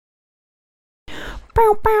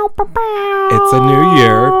It's a new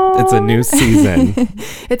year. It's a new season.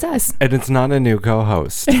 It's us. And it's not a new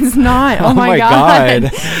co-host. It's not. Oh my God.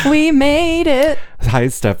 We made it. Hi,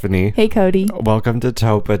 Stephanie. Hey, Cody. Welcome to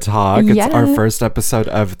Topa Talk. Yeah. It's our first episode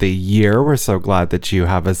of the year. We're so glad that you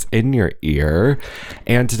have us in your ear.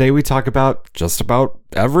 And today we talk about just about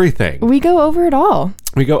everything. We go over it all.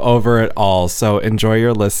 We go over it all. So enjoy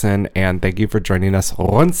your listen and thank you for joining us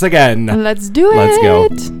once again. Let's do it.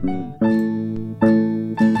 Let's go.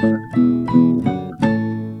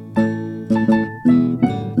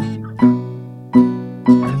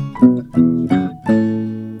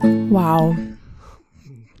 Wow.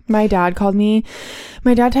 My dad called me.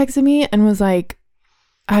 My dad texted me and was like,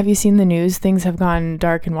 have you seen the news? Things have gone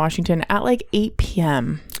dark in Washington at like 8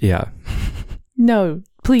 p.m. Yeah. No,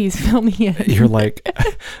 please fill me in. You're like,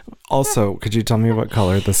 also, could you tell me what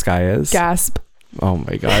color the sky is? Gasp. Oh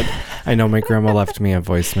my God. I know my grandma left me a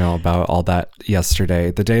voicemail about all that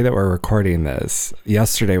yesterday. The day that we're recording this,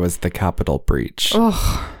 yesterday was the Capitol breach.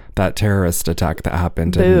 Ugh. That terrorist attack that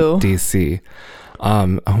happened Boo. in DC.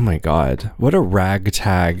 Oh my God. What a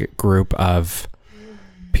ragtag group of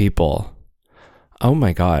people. Oh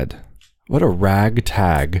my God. What a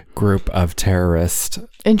ragtag group of terrorist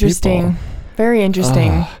Interesting. people. Very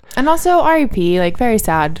interesting. And also R.I.P. Like very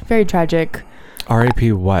sad. Very tragic.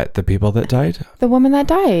 R.I.P. what? The people that died? The woman that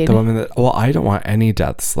died. The woman that... Well, I don't want any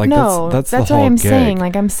deaths. Like, no, that's the what whole I'm gig. saying.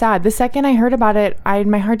 Like, I'm sad. The second I heard about it,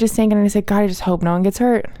 my heart just sank and I said, God, I just hope no one gets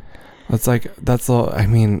hurt. It's like, that's all... I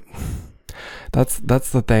mean... That's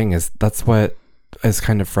the thing, is that's what is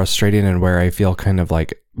kind of frustrating and where I feel kind of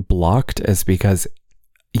like blocked is because,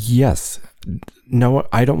 yes, no,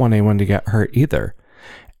 I don't want anyone to get hurt either.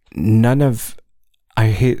 It's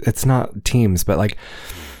not teams, but like,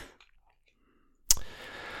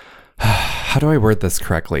 how do I word this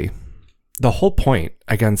correctly? The whole point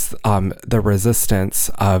against the resistance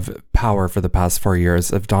of power for the past 4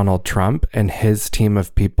 years of Donald Trump and his team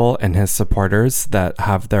of people and his supporters that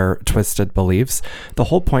have their twisted beliefs, the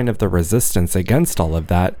whole point of the resistance against all of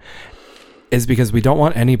that is because we don't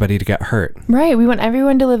want anybody to get hurt. Right. We want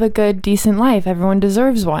everyone to live a good, decent life. Everyone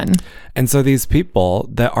deserves one. And so these people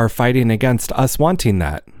that are fighting against us wanting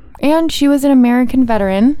that. And she was an American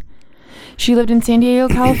veteran. She lived in San Diego,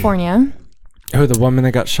 California. Oh, the woman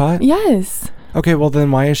that got shot? Yes. Okay, well then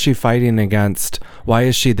why is she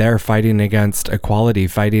there fighting against equality,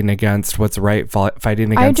 fighting against what's right,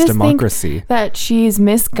 fighting against democracy? Think that she's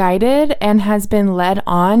misguided and has been led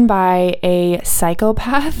on by a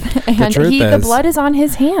psychopath and the blood is on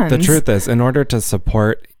his hands. The truth is, in order to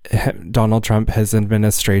support Donald Trump, his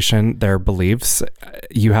administration, their beliefs,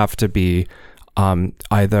 you have to be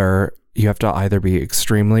either be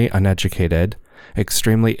extremely uneducated,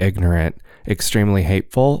 extremely ignorant, extremely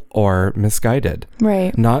hateful, or misguided.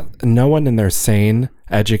 Right. No one in their sane,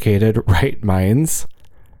 educated, right minds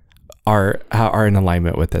are in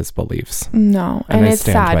alignment with his beliefs. No, and I it's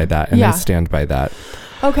stand sad. by that. And I stand by that.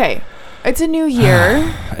 Okay. It's a new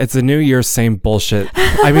year. It's a new year, same bullshit.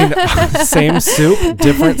 I mean, same soup,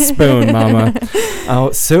 different spoon, mama.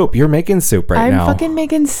 Oh, soup. You're making soup right now. I'm fucking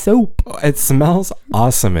making soup. It smells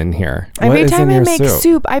awesome in here. Every time I make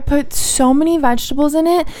soup, I put so many vegetables in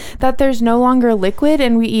it that there's no longer liquid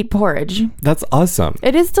and we eat porridge. That's awesome.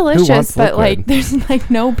 It is delicious, but like there's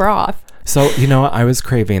like no broth. So, you know what? I was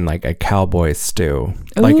craving like a cowboy stew,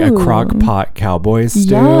 like a crock pot cowboy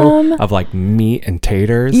stew of like meat and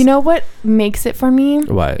taters. You know what makes it for me?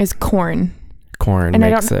 What? Is corn. Corn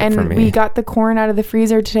makes it for me. And we got the corn out of the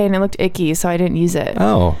freezer today and it looked icky, so I didn't use it.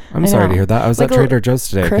 Oh, I'm sorry to hear that. I was like at Trader Joe's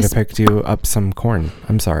today. crisp. I could have picked you up some corn.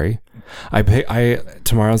 I'm sorry.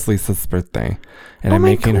 Tomorrow's Lisa's birthday, and I'm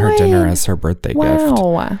making her dinner as her birthday gift.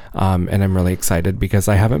 And I'm really excited because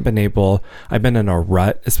I've been in a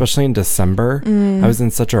rut, especially in December. I was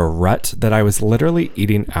in such a rut that I was literally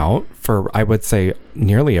eating out for, I would say,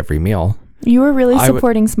 nearly every meal. You were really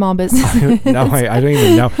supporting small businesses. No, I don't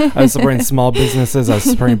even know. I was supporting small businesses. I was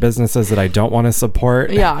supporting businesses that I don't want to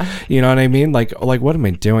support. Yeah. You know what I mean? Like what am I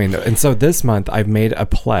doing? And so this month I've made a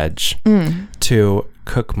pledge to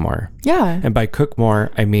cook more. Yeah. And by cook more,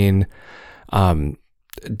 I mean, don't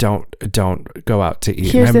go out to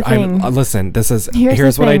eat. Here's the thing. Listen,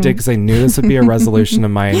 here's what I did because I knew this would be a resolution of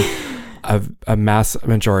mine. Of a mass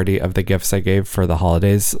majority of the gifts I gave for the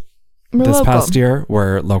holidays past year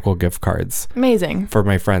were local gift cards. Amazing. For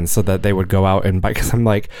my friends so that they would go out and buy, because I'm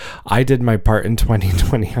like, I did my part in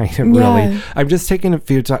 2020. I'm just taking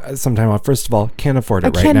some time off. First of all, can't afford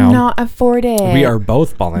it right now. I cannot afford it. We are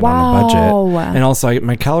both balling on a budget. And also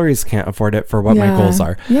my calories can't afford it for what my goals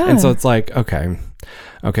are. Yeah. And so it's like, okay,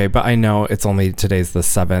 Okay, but I know it's only today's the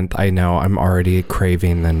 7th. I know I'm already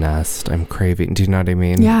craving the nest. I'm craving. Do you know what I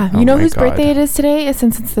mean? Yeah. You know whose birthday it is today?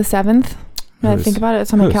 Since it's the 7th. Now I think about it,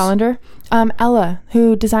 it's on my calendar. Ella,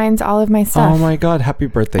 who designs all of my stuff. Oh my God! Happy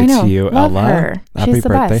birthday to you, Love Ella! Her. Happy She's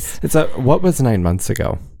birthday! The best. What was 9 months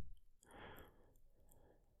ago?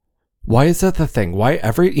 Why is that the thing? Why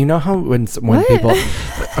you know how when people,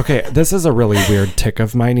 okay, this is a really weird tick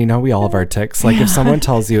of mine. You know, we all have our ticks. Like if someone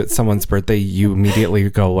tells you it's someone's birthday, you immediately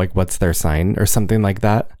go like, "What's their sign?" or something like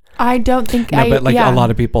that. I don't think. No, but like a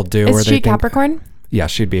lot of people do. Is she a Capricorn? Yeah,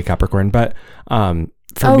 she'd be a Capricorn. But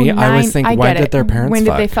for me, I always think, when did their parents When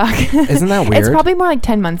did they fuck? Isn't that weird? It's probably more like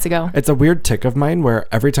 10 months ago. It's a weird tick of mine where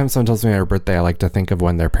every time someone tells me their birthday, I like to think of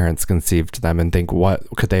when their parents conceived them and think, what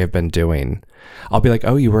could they have been doing? I'll be like,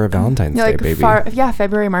 oh, you were a Valentine's Day baby.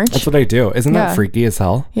 February, March. That's what I do. Isn't that freaky as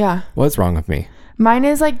hell? Yeah. What's wrong with me? Mine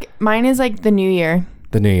is like the new year.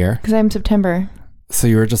 The new year? Because I'm September. So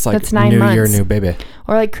you were just like, that's 9 new months. Year, new baby.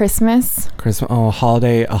 Or like Christmas. Oh, a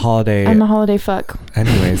holiday. I'm a holiday fuck.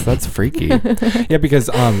 Anyways, that's freaky. Yeah, because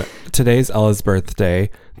today's Ella's birthday.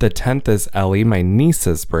 The 10th is Ellie, my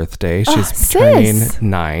niece's birthday. She's turning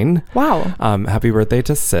 9. Wow. Happy birthday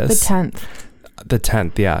to sis. The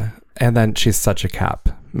 10th, yeah. And then she's such a Cap.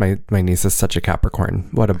 My niece is such a Capricorn.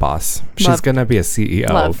 What a boss. She's going to be a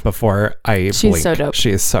CEO before I blink. She's so dope. She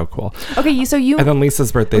is so cool. Okay, so you... And then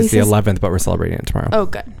Lisa's birthday is the 11th, but we're celebrating it tomorrow. Oh,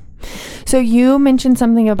 good. So you mentioned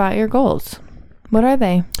something about your goals. What are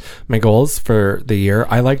they? My goals for the year,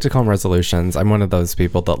 I like to call them resolutions. I'm one of those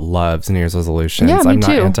people that loves New Year's resolutions. Yeah, me I'm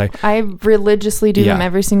too. Not I religiously do them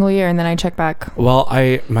every single year, and then I check back. Well,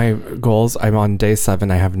 my goals, I'm on day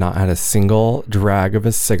 7. I have not had a single drag of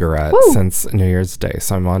a cigarette since New Year's Day.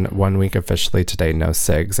 So I'm on 1 week officially today, no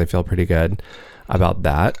cigs. I feel pretty good about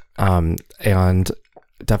that. And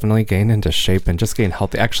definitely gain into shape and just gain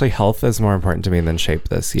healthy. Actually, health is more important to me than shape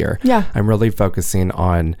this year. Yeah. I'm really focusing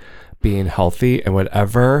on being healthy, and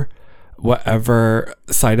whatever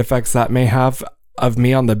side effects that may have of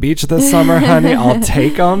me on the beach this summer, honey, I'll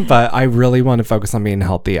take them. But I really want to focus on being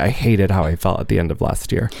healthy. I hated how I felt at the end of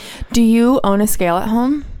last year. Do you own a scale at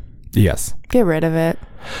home? Yes. Get rid of it.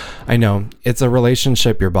 I know. It's a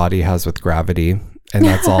relationship your body has with gravity, and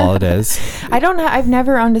that's all it is. I've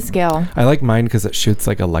never owned a scale. I like mine because it shoots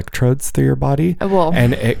like electrodes through your body.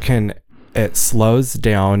 And it slows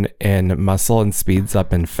down in muscle and speeds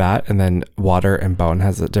up in fat, and then water and bone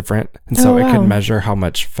has it different. And so it can measure how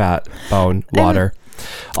much fat, bone, water,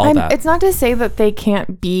 that. It's not to say that they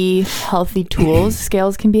can't be healthy tools.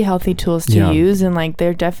 Scales can be healthy tools to use, and like there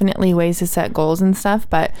are definitely ways to set goals and stuff,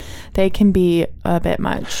 but they can be a bit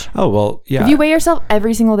much. Oh, well, yeah. If you weigh yourself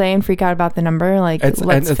every single day and freak out about the number, like it's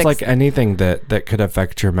like anything that could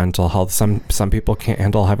affect your mental health. Some people can't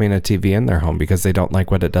handle having a TV in their home because they don't like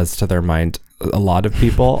what it does to their mind. A lot of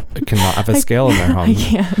people cannot have a scale in their home. I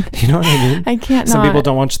can't. You know what I mean? I can't. Some people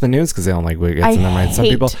don't watch the news because they don't like what gets in their mind. Some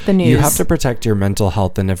people, the news. You have to protect your mental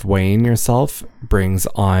health, and if weighing yourself brings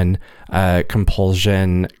on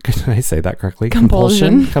compulsion, can I say that correctly?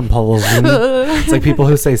 Compulsion. It's like people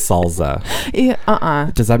who say salsa.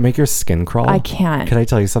 Yeah, Does that make your skin crawl? I can't. Can I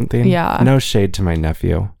tell you something? Yeah. No shade to my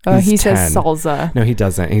nephew. He 10. says salsa. No, he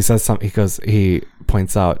doesn't. He says something. He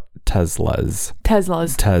points out Teslas.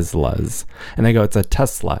 And I go, it's a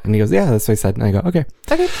Tesla. And he goes, yeah, that's what I said. And I go, okay.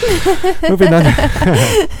 Moving on.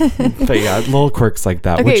 But yeah, little quirks like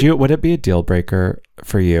that. Okay. Would it be a deal breaker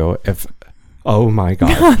for you if, oh my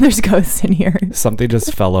God. There's ghosts in here. Something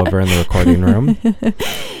just fell over in the recording room.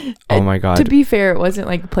 Oh my God. To be fair, it wasn't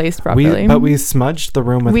like placed properly. But we smudged the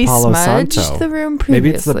room with Palo Santo. We smudged the room previously.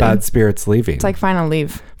 Maybe it's the bad spirits leaving. It's like, fine, I'll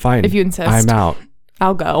leave. Fine. If you insist. I'm out.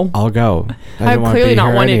 I'll go. I'm clearly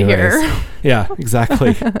not wanted here. Yeah,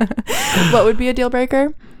 exactly. What would be a deal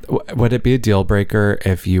breaker? Would it be a deal breaker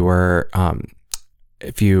if you were,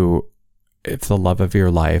 if the love of your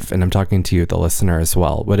life, and I'm talking to you, the listener as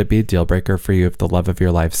well, would it be a deal breaker for you if the love of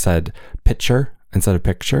your life said picture instead of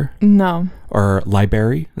picture? No. Or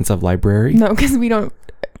library instead of library? No, because we're not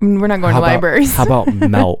going to libraries. How about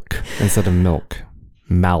milk instead of milk?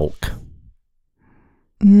 Milk.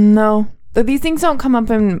 No. These things don't come up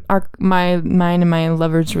in my mind and my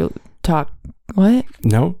lover's talk. What?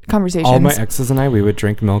 No. Conversations. All my exes and I, we would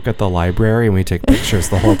drink milk at the library and we take pictures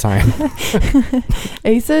the whole time.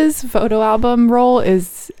 Ace's photo album role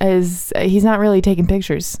is he's not really taking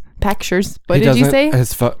pictures. Pictures. What did you say?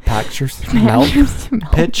 His pictures. Milk.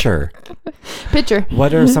 Picture.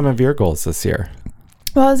 What are some of your goals this year?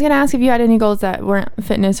 Well, I was going to ask if you had any goals that weren't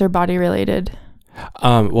fitness or body related.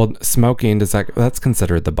 Well, smoking, that's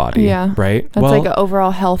considered the body, right? That's like an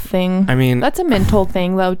overall health thing. I mean, that's a mental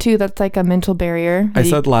thing though too. That's like a mental barrier. I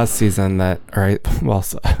said last season that,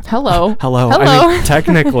 hello. I mean,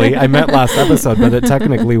 technically, I meant last episode, but it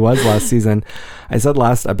technically was last season. I said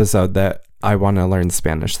last episode that I want to learn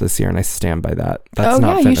Spanish this year, and I stand by that. That's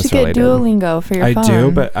not fitness related. You should get Duolingo for your phone. I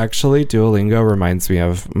do, but actually Duolingo reminds me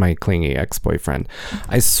of my clingy ex-boyfriend.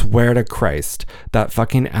 I swear to Christ, that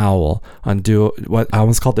fucking owl on I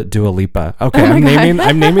almost called it Dua Lipa. Okay,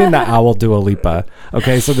 I'm naming the owl Dua Lipa.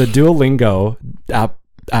 Okay, so the Duolingo app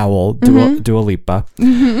owl Dua Lipa.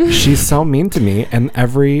 She's so mean to me, and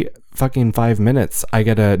every fucking 5 minutes I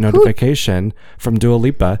get a notification from Dua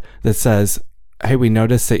Lipa that says, hey, we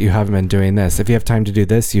noticed that you haven't been doing this. If you have time to do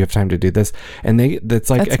this, you have time to do this. And that's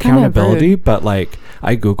like accountability, but like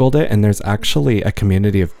I Googled it, and there's actually a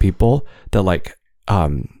community of people that like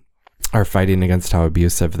are fighting against how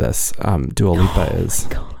abusive this Dua Lipa is.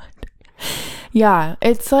 My God. Yeah,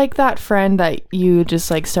 it's like that friend that you just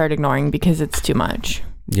like start ignoring because it's too much.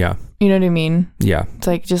 Yeah. You know what I mean? Yeah. It's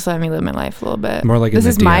like, just let me live my life a little bit. More like this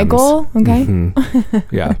is DMs. My goal. Okay.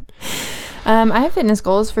 Mm-hmm. Yeah. I have fitness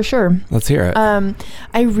goals for sure. Let's hear it.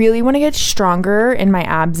 I really want to get stronger in my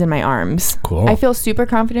abs and my arms. Cool. I feel super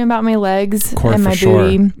confident about my legs and my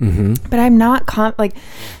booty, but I'm not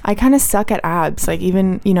I kind of suck at abs. Like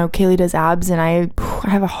even, Kaylee does abs, and I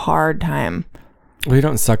have a hard time. Well, you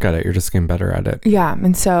don't suck at it. You're just getting better at it. Yeah.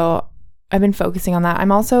 And so I've been focusing on that.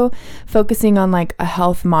 I'm also focusing on like a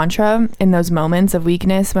health mantra in those moments of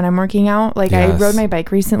weakness when I'm working out. Like I rode my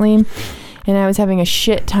bike recently, and I was having a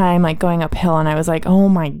shit time like going uphill, and I was like, oh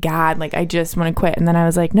my God, like I just want to quit. And then I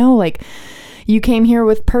was like, no, like you came here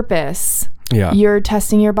with purpose. Yeah. You're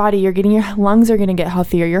testing your body. Your lungs are going to get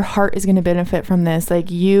healthier. Your heart is going to benefit from this.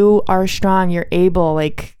 Like you are strong. You're able.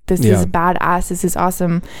 Like this is badass. This is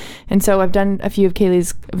awesome. And so I've done a few of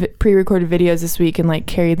Kaylee's pre-recorded videos this week and like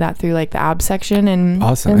carried that through like the ab section and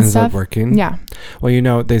awesome. And is stuff. That working? Yeah.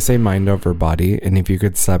 Well, they say mind over body, and if you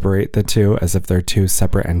could separate the two as if they're two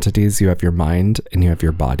separate entities, you have your mind and you have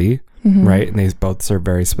your body. Mm-hmm. Right? And they both serve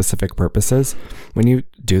very specific purposes. When you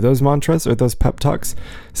do those mantras or those pep talks,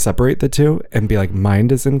 separate the two and be like,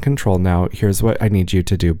 mind is in control now. Here's what I need you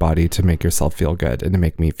to do, body, to make yourself feel good and to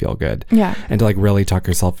make me feel good. Yeah. And to like really talk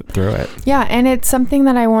yourself through it. Yeah. And it's something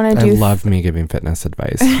that I want to do. I love me giving fitness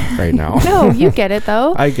advice right now. No, you get it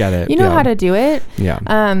though. I get it. You know how to do it. Yeah.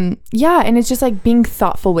 Yeah. And it's just like being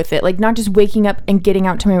thoughtful with it. Like not just waking up and getting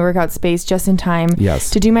out to my workout space just in time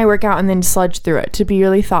to do my workout and then sludge through it, to be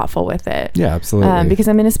really thoughtful with it. Yeah, absolutely. Because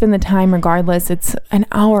I'm going to spend the time regardless. It's an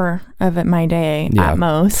hour of it my day at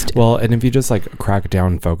most. Well, and if you just like crack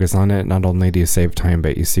down, focus on it, not only do you save time,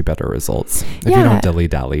 but you see better results if you don't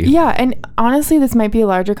dilly-dally. Yeah. And honestly, this might be a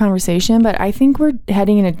larger conversation, but I think we're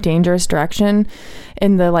heading in a dangerous direction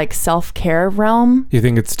in the like self-care realm. You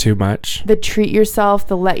think it's too much? The treat yourself,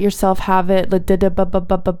 the let yourself have it, the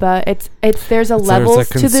it's there's a levels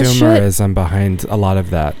to this shit. There's a consumerism behind a lot of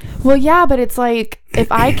that. Well, yeah, but it's like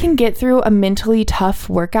if I can get through a mentally tough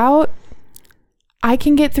workout, I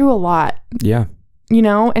can get through a lot. Yeah.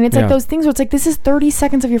 And it's like those things where it's like, this is 30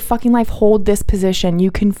 seconds of your fucking life. Hold this position.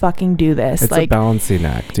 You can fucking do this. It's like a balancing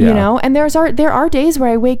act. Yeah. And there are days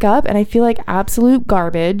where I wake up and I feel like absolute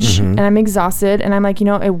garbage and I'm exhausted and I'm like,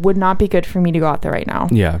 it would not be good for me to go out there right now.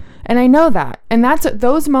 Yeah. And I know that. And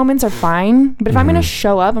those moments are fine. But if I'm going to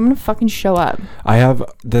show up, I'm going to fucking show up.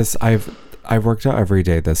 I've worked out every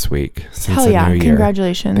day this week since the new year.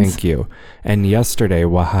 Congratulations. Thank you. And yesterday,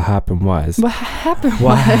 what happened was that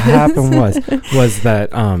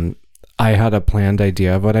I had a planned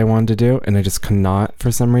idea of what I wanted to do, and I just could not,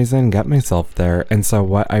 for some reason, get myself there. And so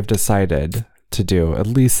what I've decided to do, at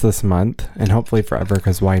least this month, and hopefully forever,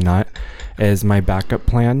 because why not, is my backup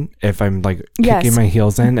plan. If I'm like kicking my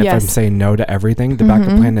heels in, if I'm saying no to everything, the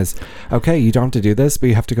backup plan is, okay, you don't have to do this, but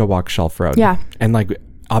you have to go walk Shelf Road. Yeah. And like,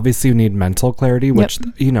 obviously you need mental clarity, which,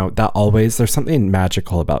 that always, there's something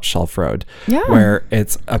magical about Shelf Road, where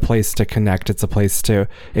it's a place to connect. It's a place to,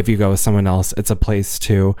 if you go with someone else, it's a place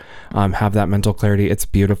to have that mental clarity. It's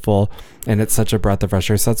beautiful. And it's such a breath of fresh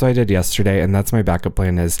air. So that's what I did yesterday. And that's my backup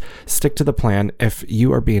plan, is stick to the plan. If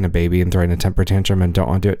you are being a baby and throwing a temper tantrum and don't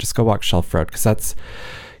want to do it, just go walk Shelf Road. Because that's,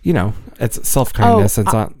 it's self-kindness.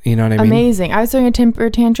 It's not, you know what I mean? Amazing. I was doing a temper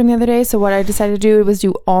tantrum the other day. So what I decided to do was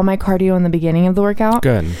do all my cardio in the beginning of the workout.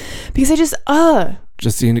 Good. Because I just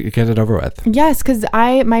you get it over with. Yes. Because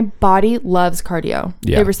my body loves cardio.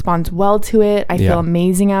 Yeah. It responds well to it. I feel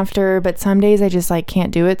amazing after, but some days I just like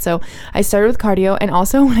can't do it. So I started with cardio, and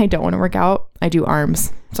also when I don't want to work out, I do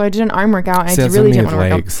arms. So I did an arm workout and I really didn't want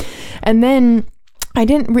to work out. And then I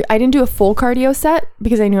didn't do a full cardio set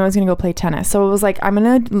because I knew I was going to go play tennis. So it was like, I'm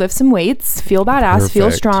going to lift some weights, feel badass, Perfect.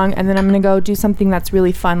 feel strong. And then I'm going to go do something that's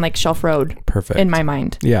really fun, like Shelf Road. Perfect. In my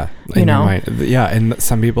mind. Yeah. You know? Mind. Yeah. And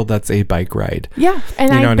some people, that's a bike ride. Yeah.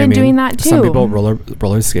 And I've been doing that too. Some people,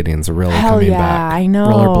 roller skating is really Hell coming yeah, back. I know.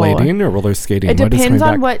 Rollerblading or roller skating? It depends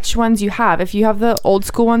on which ones you have. If you have the old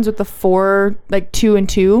school ones with the 4, like 2 and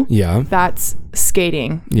 2. Yeah. That's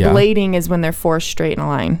skating. Yeah. Blading is when they're 4 straight in a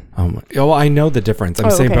line. Oh, well, I know the difference.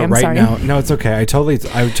 I'm saying, but right now, no, it's okay. I totally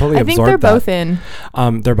I absorbed think they're both in.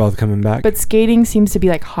 They're both coming back. But skating seems to be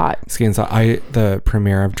like hot. Skating. So the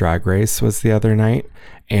premiere of Drag Race was the other night,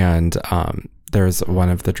 and there's one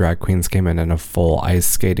of the drag queens came in a full ice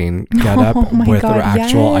skating getup with her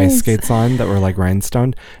actual ice skates on that were like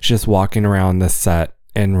rhinestone. She's just walking around the set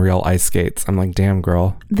in real ice skates. I'm like, damn,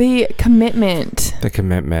 girl. The commitment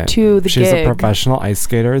to the She's gig. a professional ice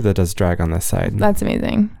skater that does drag on the side. That's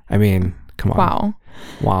amazing. I mean, come on.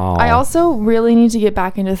 Wow. I also really need to get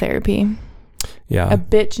back into therapy. Yeah. A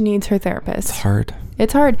bitch needs her therapist.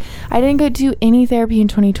 It's hard. I didn't go do any therapy in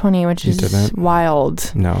 2020, which is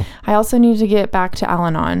wild. No. I also need to get back to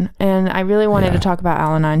Al-Anon, and I really wanted to talk about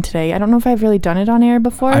Al-Anon today. I don't know if I've really done it on air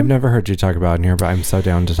before. I've never heard you talk about it in here, but I'm so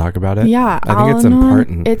down to talk about it. Yeah. I think it's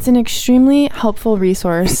important. It's an extremely helpful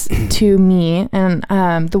resource to me,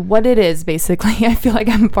 and what it is, basically, I feel like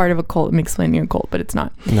I'm part of a cult. I'm explaining a cult, but it's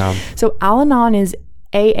not. No. So Al-Anon is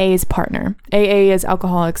AA's partner. AA is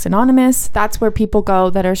Alcoholics Anonymous. That's where people go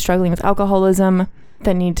that are struggling with alcoholism,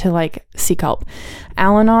 that need to like seek help.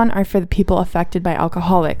 Al-Anon are for the people affected by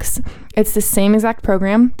alcoholics. It's the same exact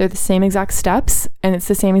program. They're the same exact steps, and it's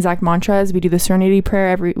the same exact mantras. We do the Serenity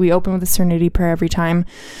Prayer we open with the Serenity Prayer every time.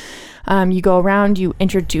 You go around, you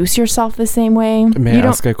introduce yourself the same way. May I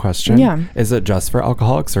ask a question? Yeah. Is it just for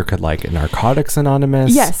alcoholics, or could like Narcotics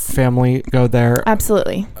Anonymous family go there?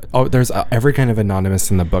 Absolutely. Oh, there's every kind of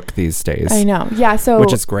anonymous in the book these days. I know. Yeah. So,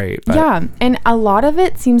 which is great. But yeah. And a lot of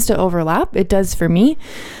it seems to overlap. It does for me.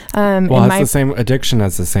 Well, it's the same addiction,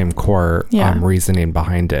 has the same core reasoning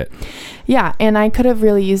behind it. Yeah. And I could have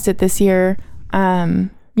really used it this year. I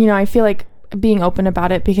feel like being open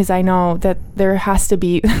about it, because I know that there has to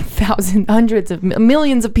be hundreds of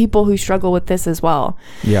millions of people who struggle with this as well.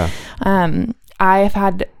 Yeah. I have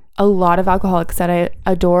had a lot of alcoholics that I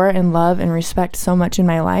adore and love and respect so much in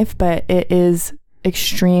my life, but it is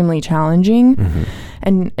extremely challenging. Mm-hmm.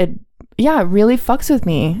 And it really fucks with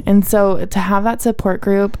me. And so to have that support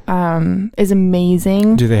group is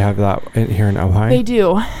amazing. Do they have that here in Ojai? They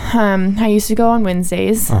do. I used to go on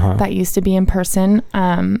Wednesdays. That used to be in person.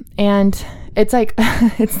 And it's like,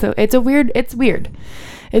 it's weird. It's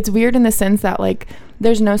weird in the sense that like,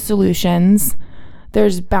 there's no solutions.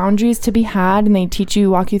 There's boundaries to be had, and they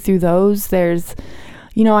walk you through those. There's,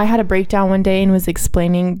 I had a breakdown one day and was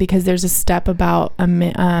explaining, because there's a step about,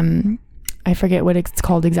 I forget what it's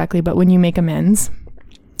called exactly, but when you make amends.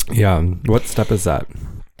 Yeah. What step is that?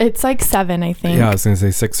 It's like 7, I think. Yeah, I was going to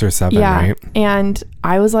say 6 or 7, right? And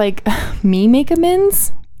I was like, me make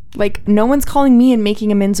amends? Like, no one's calling me and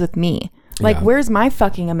making amends with me. Like, where's my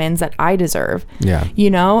fucking amends that I deserve? Yeah.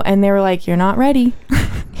 And they were like, you're not ready.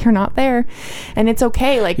 You're not there. And it's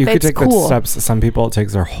okay. Like, you could take cool. the steps. Some people, it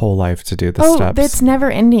takes their whole life to do the steps. Oh, it's never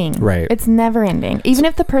ending. Right. It's never ending. Even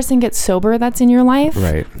if the person gets sober that's in your life,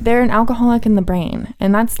 right, they're an alcoholic in the brain.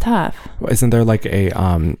 And that's tough. Isn't there like like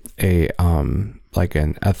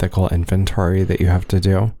an ethical inventory that you have to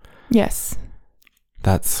do? Yes.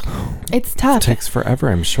 It's tough. It takes forever,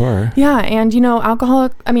 I'm sure. Yeah. And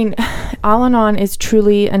Al-Anon is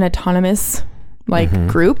truly an autonomous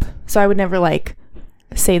group. So I would never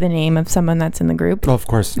say the name of someone that's in the group. Well, of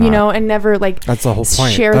course not. And never that's the whole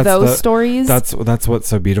point. Share those stories. That's what's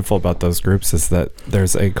so beautiful about those groups, is that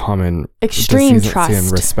there's a common extreme trust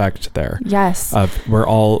and respect there. Yes. We're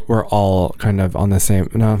all kind of on the same.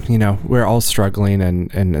 We're all struggling,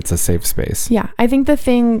 and it's a safe space. Yeah, I think the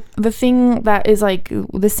thing that is like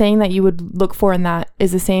the saying that you would look for in that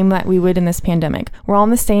is the same that we would in this pandemic. We're all in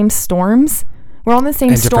the same storms. We're all in the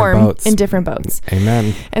same storm in different boats.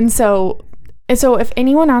 Amen. And so if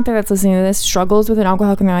anyone out there that's listening to this struggles with an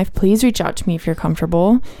alcoholic in their life, please reach out to me if you're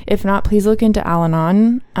comfortable. If not, please look into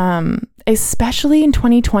Al-Anon. Especially in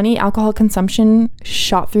 2020, alcohol consumption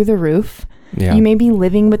shot through the roof. Yeah. You may be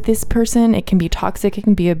living with this person. It can be toxic. It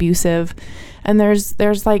can be abusive. And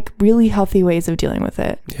there's like really healthy ways of dealing with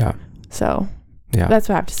it. Yeah. So that's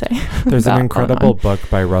what I have to say. There's an incredible book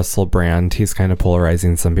by Russell Brand. He's kind of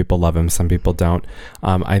polarizing. Some people love him, some people don't.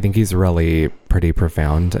 I think he's really pretty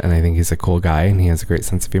profound, and I think he's a cool guy, and he has a great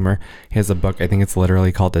sense of humor. He has a book, I think it's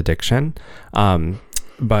literally called Addiction.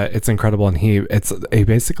 but it's incredible. And he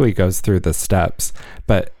basically goes through the steps,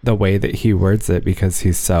 but the way that he words it, because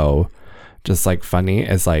he's so just like funny,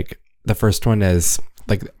 is like, the first one is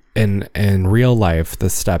like, in real life, the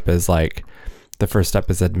first step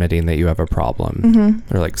is admitting that you have a problem,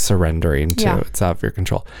 or like surrendering to it's out of your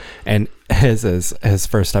control. And his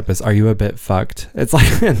first step is, are you a bit fucked? It's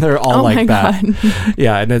like, and they're all like that.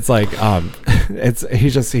 Yeah. And it's like,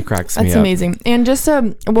 he cracks me up. That's amazing. And just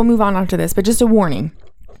we'll move on after this, but just a warning,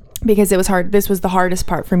 because it was hard. This was the hardest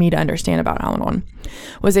part for me to understand about Al-Anon,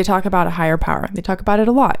 was they talk about a higher power. They talk about it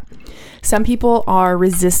a lot. Some people are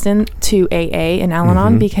resistant to AA and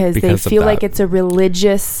Al-Anon because they feel like it's a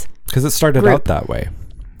religious, because it started out that way.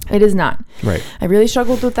 It is not. Right. I really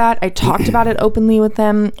struggled with that. I talked about it openly with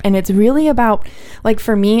them, and it's really about, like,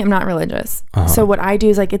 for me, I'm not religious. So what I do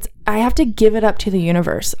is like, I have to give it up to the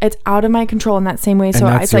universe. It's out of my control in that same way. So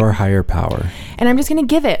that's your higher power. And I'm just going to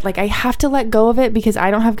give it. Like, I have to let go of it because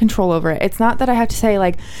I don't have control over it. It's not that I have to say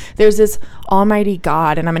like, there's this almighty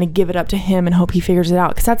God and I'm going to give it up to him and hope he figures it out.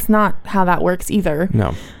 Because that's not how that works either.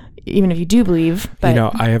 No. Even if you do believe, but you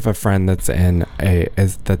know, I have a friend that's in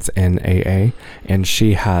AA, and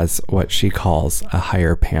she has what she calls a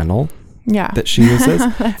higher panel that she uses.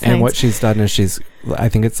 And nice. What she's done is I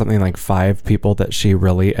think it's something like 5 people that she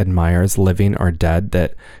really admires, living or dead,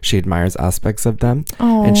 that she admires aspects of them.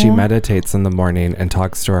 Aww. And she meditates in the morning and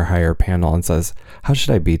talks to her higher panel and says, how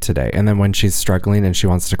should I be today? And then when she's struggling and she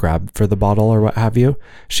wants to grab for the bottle or what have you,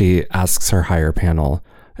 she asks her higher panel,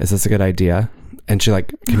 is this a good idea? And she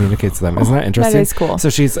like communicates to them. Isn't that interesting? That is cool. So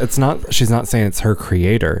she's not saying it's her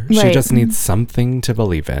creator. Right. She just needs something to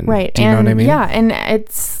believe in. Right. Do you know what I mean? Yeah. And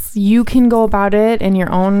you can go about it in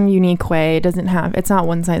your own unique way. It's not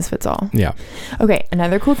one size fits all. Yeah. Okay.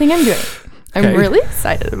 Another cool thing I'm doing. I'm really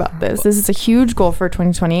excited about this. This is a huge goal for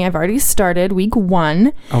 2020. I've already started week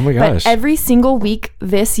 1. Oh my gosh. But every single week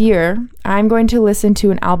this year, I'm going to listen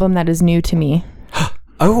to an album that is new to me.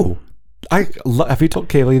 Oh. Have you told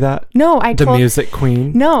Kaylee that? No, the music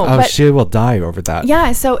queen. No, but she will die over that.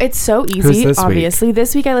 Yeah, so it's so easy. Who's this obviously, week?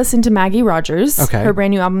 This week I listened to Maggie Rogers. Okay. Her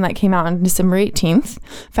brand new album that came out on December 18th.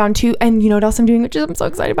 Found 2, and you know what else I'm doing, which I'm so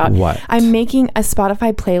excited about? What? I'm making a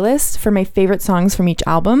Spotify playlist for my favorite songs from each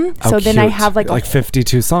album. Oh, so then I have like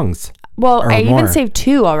 52 songs. Well, I even saved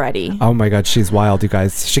 2 already. Oh my God, she's wild, you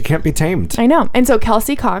guys. She can't be tamed. I know. And so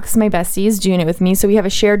Kelsey Cox, my bestie, is doing it with me. So we have a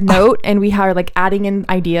shared note and we are like adding in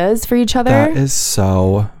ideas for each other. That is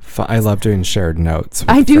so fun. I love doing shared notes.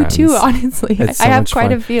 I do too, honestly. I have quite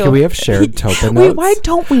fun. a few. Can we have shared token notes? Wait, why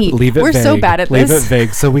don't we? Leave it We're vague. So bad at this. Leave it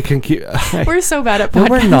vague so we can keep. We're so bad at podcasting.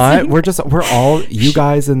 No, we're not. We're all you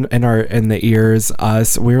guys in the ears,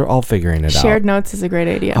 us. We're all figuring it out. Shared notes is a great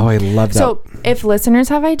idea. Oh, I love that. So if listeners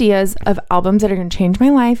have ideas of albums that are going to change my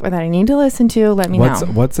life or that I need to listen to, let me know.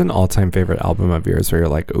 What's an all-time favorite album of yours where you're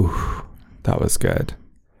like, ooh, that was good?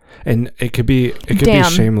 And it could be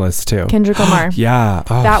Shameless too. Kendrick Lamar. Yeah.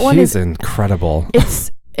 Oh, that one is incredible.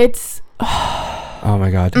 It's oh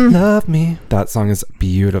my God. Love Me. That song is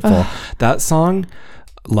beautiful. That song,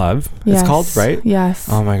 Love, it's called, right? Yes.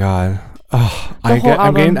 Oh my God. Oh,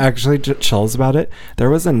 I'm getting actually chills about it.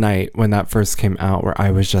 There was a night when that first came out where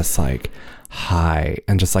I was just like high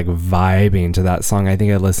and just like vibing to that song. I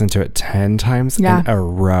think I listened to it 10 times in a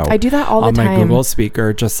row. I do that all the time on my Google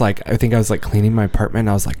speaker. Just like, I think I was like cleaning my apartment and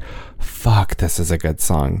I was like, fuck, this is a good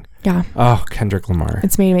song. Yeah. Oh, Kendrick Lamar.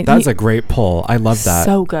 It's made me. That's a great pull. I love that.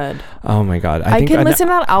 So good. Oh my God. I could listen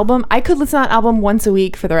to that album. I could listen to that album once a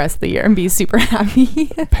week for the rest of the year and be super happy.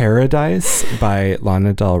 Paradise by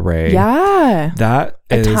Lana Del Rey. Yeah. That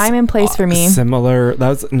is a time and place for me. Similar. That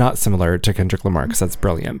was not similar to Kendrick Lamar because that's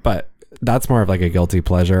brilliant, but that's more of like a guilty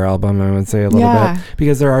pleasure album, I would say, a little bit,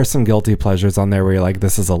 because there are some guilty pleasures on there where you're like,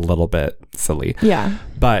 this is a little bit silly. Yeah.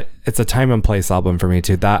 But it's a time and place album for me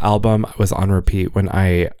too. That album was on repeat when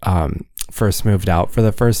I first moved out for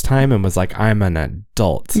the first time and was like, I'm an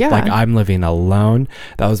adult. Yeah. Like I'm living alone.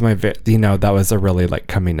 That was that was a really like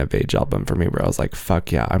coming of age album for me where I was like,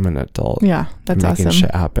 fuck yeah, I'm an adult. Yeah, that's making awesome.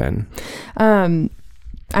 Shit happen. I'm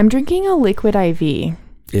drinking a Liquid IV.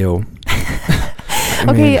 Ew.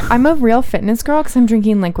 I'm a real fitness girl because I'm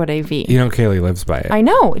drinking Liquid IV. You know, Kaylee lives by it. I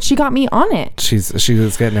know. She got me on it. She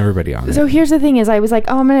was getting everybody on it. So here's the thing is I was like,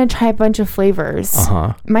 I'm going to try a bunch of flavors.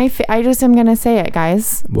 Uh-huh. I just am going to say it,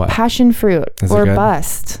 guys. What? Passion fruit or good?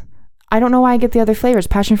 bust. I don't know why I get the other flavors.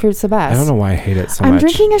 Passion fruit's the best. I don't know why I hate it so much. I'm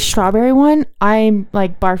drinking a strawberry one. I'm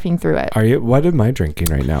like barfing through it. Are you? What am I drinking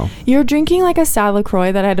right now? You're drinking like a sad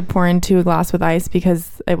LaCroix that I had to pour into a glass with ice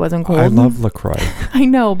because it wasn't cold. I love LaCroix. I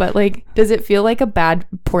know, but like, does it feel like a bad,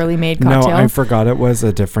 poorly made cocktail? No, I forgot it was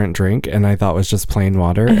a different drink and I thought it was just plain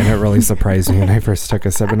water, and it really surprised me when I first took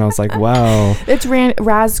a sip, and I was like, wow. It's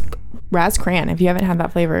Raz Cran. If you haven't had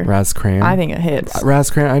that flavor, Raz Cran, I think it hits.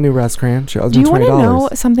 Raz Cran, I knew Raz Cran. Do you want to know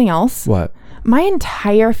something else? What? My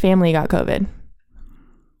entire family got COVID.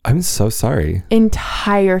 I'm so sorry.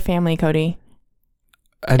 Entire family, Cody.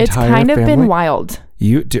 It's kind of been wild.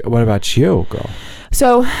 What about you, girl?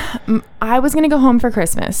 So I was going to go home for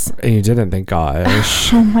Christmas. And you didn't, thank God.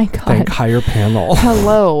 Oh my God. Thank higher panel.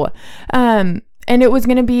 Hello. And it was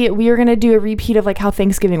going to be, we were going to do a repeat of like how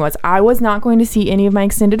Thanksgiving was. I was not going to see any of my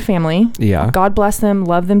extended family. Yeah. God bless them.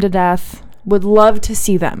 Love them to death. Would love to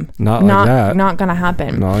see them. Not like that. Not going to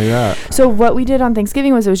happen. Not like that. So what we did on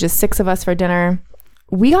Thanksgiving was it was just 6 of us for dinner.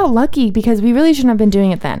 We got lucky because we really shouldn't have been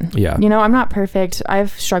doing it then. Yeah. You know, I'm not perfect.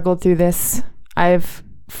 I've struggled through this. I've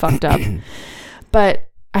fucked up. But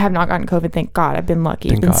I have not gotten COVID. Thank God. I've been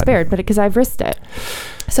lucky. I've been spared. But because I've risked it.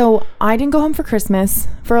 So I didn't go home for Christmas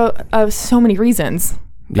for so many reasons.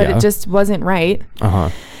 But it just wasn't right. Uh-huh.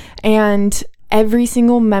 And every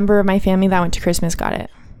single member of my family that went to Christmas got it.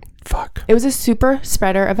 Fuck. It was a super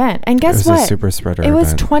spreader event. And guess what? It was a super spreader event. It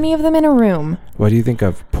was 20 of them in a room. What do you think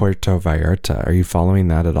of Puerto Vallarta? Are you following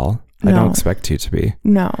that at all? No. I don't expect you to be.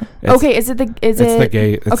 No. Okay, it's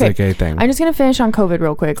the gay thing. I'm just going to finish on COVID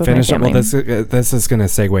real quick with my family. Well, this is going to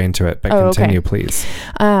segue into it, but continue, please.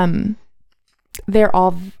 They're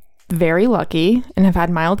all very lucky and have had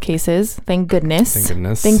mild cases. Thank goodness.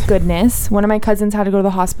 One of my cousins had to go to the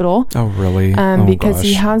hospital. Oh, really? Because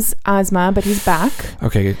he has asthma, but he's back.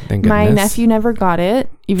 Okay, thank goodness. My nephew never got it,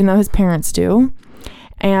 even though his parents do.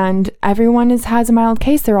 And everyone has a mild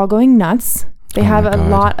case. They're all going nuts. They have a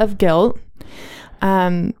lot of guilt,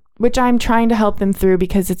 which I'm trying to help them through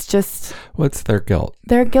because it's just... What's their guilt?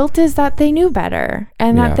 Their guilt is that they knew better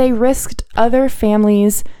and that they risked other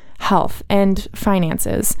families' health and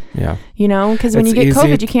finances. Yeah. You know, because when you get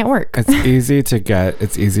COVID, you can't work. It's easy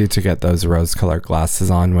to get those rose-colored glasses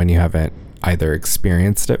on when you haven't either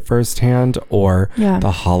experienced it firsthand or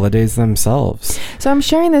the holidays themselves. So I'm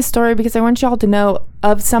sharing this story because I want y'all to know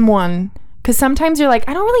of someone, because sometimes you're like,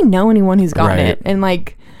 I don't really know anyone who's gotten it. And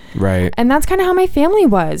like, and that's kind of how my family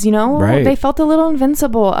was, you know? They felt a little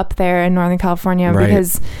invincible up there in Northern California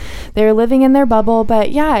because they're living in their bubble.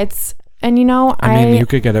 But yeah, it's... And you know, I mean, you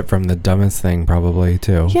could get it from the dumbest thing probably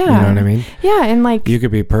too. Yeah. You know what I mean? Yeah. And like, you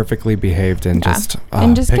could be perfectly behaved and just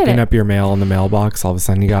picking up your mail in the mailbox. All of a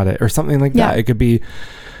sudden you got it or something like that. It could be,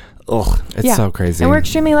 it's so crazy. And we're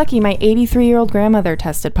extremely lucky. My 83-year-old grandmother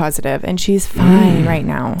tested positive and she's fine right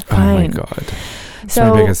now. Fine. Oh my God.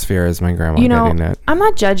 So my biggest fear is my grandma getting it. I'm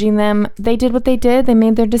not judging them. They did what they did. They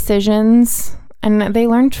made their decisions. And they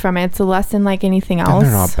learned from it. It's a lesson like anything else. And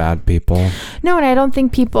they're not bad people. No, and I don't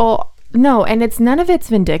think people... No, and it's none of it's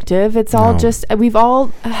vindictive. It's all just, we've all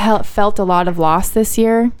felt a lot of loss this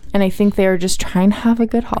year, and I think they're just trying to have a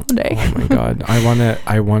good holiday. Oh my God.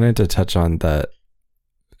 I wanted to touch on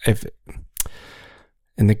if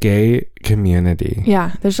in the gay community.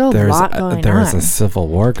 Yeah, there's a lot going on. There's a civil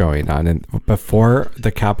war going on, and before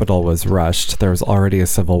the Capitol was rushed, there was already a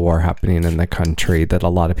civil war happening in the country that a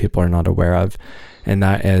lot of people are not aware of, and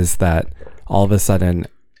that is that all of a sudden,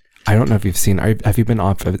 I don't know if you've seen, have you been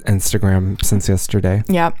off of Instagram since yesterday?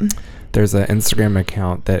 Yep. There's an Instagram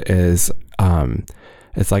account that is,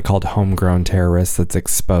 it's like called Homegrown Terrorists, that's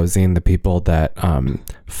exposing the people that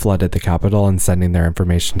flooded the Capitol and sending their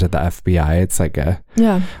information to the FBI. It's like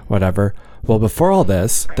whatever. Well, before all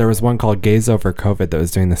this, there was one called Gays Over COVID that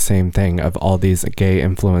was doing the same thing, of all these gay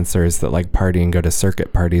influencers that like party and go to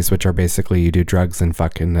circuit parties, which are basically you do drugs and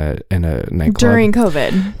fuck in a nightclub. During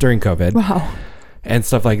COVID. Wow. And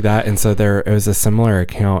stuff like that. And so it was a similar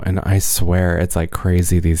account, and I swear it's like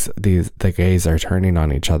crazy. The gays are turning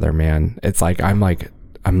on each other, man. It's like I'm like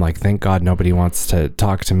thank God nobody wants to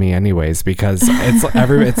talk to me anyways, because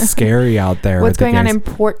it's scary out there. What's going on in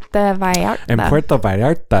Puerto Vallarta? In Puerto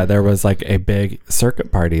Vallarta, there was like a big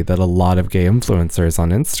circuit party that a lot of gay influencers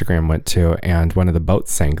on Instagram went to, and one of the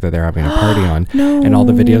boats sank that they're having a party on. No. And all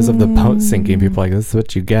the videos of the boat sinking, people are like, this is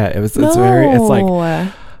what you get. It's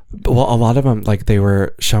like, well, a lot of them, like, they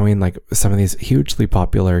were showing like some of these hugely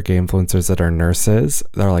popular gay influencers that are nurses.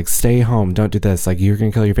 They're like, stay home, don't do this, like, you're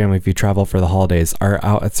gonna kill your family if you travel for the holidays, are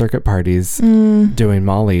out at circuit parties doing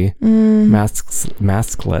Molly,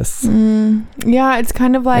 maskless. Yeah, it's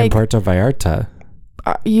kind of like in Puerto Vallarta.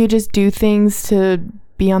 You just do things to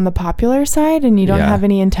be on the popular side and you don't have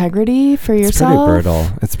any integrity for yourself. It's pretty brutal.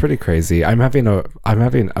 It's pretty crazy. I'm having a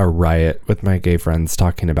riot with my gay friends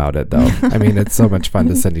talking about it though. I mean, it's so much fun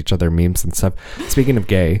to send each other memes and stuff. Speaking of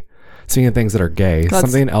things that are gay,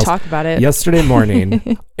 something else. Talk about it. Yesterday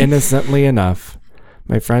morning, innocently enough,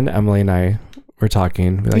 my friend Emily and I were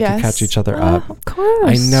talking. We like to catch each other up. Of course.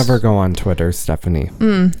 I never go on Twitter, Stephanie.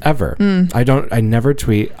 Ever. I never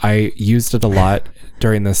tweet. I used it a lot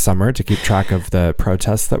during the summer to keep track of the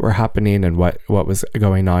protests that were happening and what was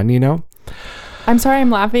going on, you know? I'm sorry I'm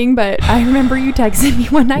laughing, but I remember you texted me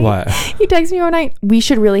one night. What? You texted me one night, we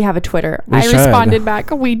should really have a Twitter. I responded back,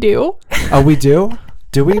 we do. Oh, we do?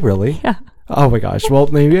 Do we really? Yeah. Oh my gosh. Well,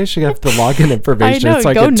 maybe I should have the login information I know, so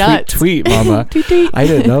I can tweet, mama. tweet. I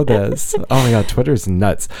didn't know this. Oh my God. Twitter's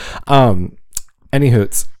nuts.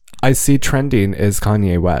 Anywhoots. I see trending is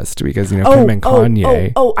Kanye West because, Kim and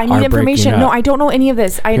Kanye. I need information. No, I don't know any of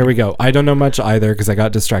this. Here we go. I don't know much either because I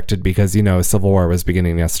got distracted because, Civil War was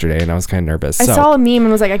beginning yesterday and I was kind of nervous. I saw a meme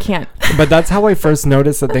and was like, I can't. But that's how I first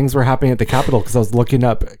noticed that things were happening at the Capitol because I was looking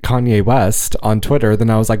up Kanye West on Twitter.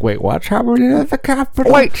 Then I was like, wait, what's happening at the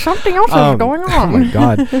Capitol? Wait, something else is going on. Oh my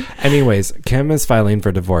God. Anyways, Kim is filing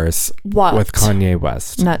for divorce with Kanye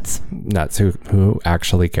West. Nuts. Who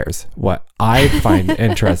actually cares? What I find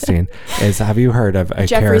interesting is, have you heard of a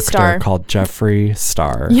character called Jeffree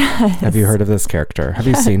Star? Yes. Have you heard of this character? Have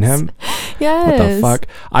you seen him? Yes. What the fuck?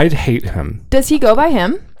 I'd hate him. Does he go by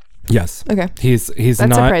him? Yes. Okay. He's That's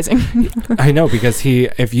not surprising. I know, because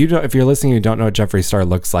if you're listening, you don't know what Jeffree Star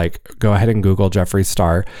looks like, go ahead and Google Jeffree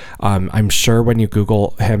Star. I'm sure when you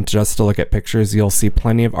Google him just to look at pictures, you'll see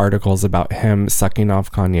plenty of articles about him sucking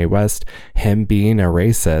off Kanye West, him being a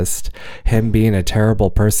racist, him being a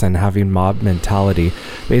terrible person, having mob mentality.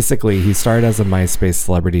 Basically, he started as a MySpace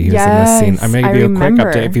celebrity. He was in the scene. I'm going to give you a quick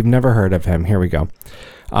update. If you've never heard of him, here we go.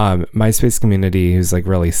 MySpace community, he was like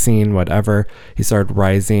really seen, whatever. He started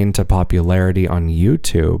rising to popularity on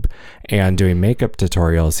YouTube and doing makeup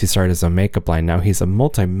tutorials. He started his own makeup line. Now he's a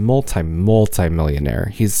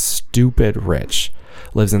multi-millionaire. He's stupid rich,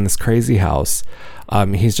 lives in this crazy house.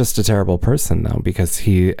 He's just a terrible person though, because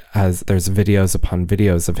there's videos upon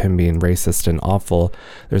videos of him being racist and awful.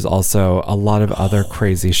 There's also a lot of other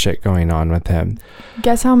crazy shit going on with him.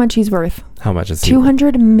 Guess how much he's worth? How much is he?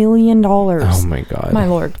 $200 million. Oh my God. My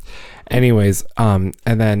Lord. Anyways, and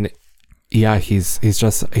then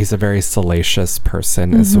he's a very salacious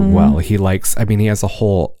person as well. He has a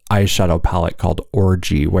whole eyeshadow palette called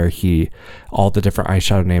Orgy, where all the different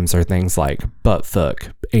eyeshadow names are things like butt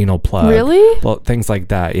fuck, anal plug. Really? Well, things like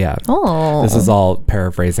that, yeah. Oh. This is all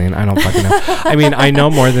paraphrasing. I don't fucking know. I mean, I know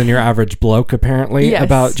more than your average bloke, apparently,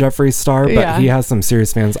 about Jeffree Star, but he has some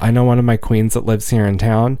serious fans. I know one of my queens that lives here in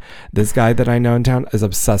town. This guy that I know in town is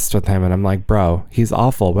obsessed with him, and I'm like, bro, he's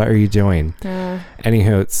awful. What are you doing?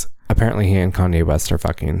 Anywho, apparently he and Kanye West are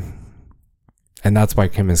fucking. And that's why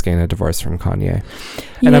Kim is getting a divorce from Kanye.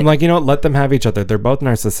 And I'm like, let them have each other. They're both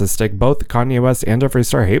narcissistic. Both Kanye West and Jeffree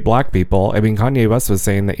Star hate black people. I mean, Kanye West was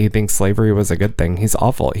saying that he thinks slavery was a good thing. He's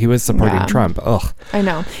awful. He was supporting Trump. Ugh. I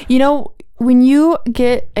know. When you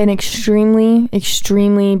get an extremely,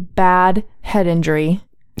 extremely bad head injury,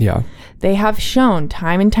 they have shown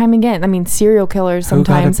time and time again. I mean, serial killers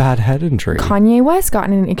sometimes. Who got a bad head injury? Kanye West got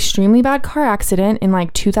in an extremely bad car accident in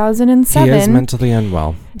 2007. He is mentally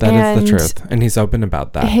unwell. That is the truth. And he's open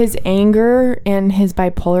about that. His anger and his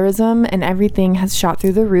bipolarism and everything has shot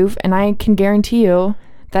through the roof. And I can guarantee you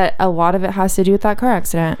that a lot of it has to do with that car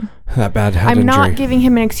accident. That bad head injury. I'm not giving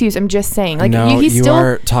him an excuse. I'm just saying. You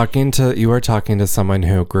are talking to someone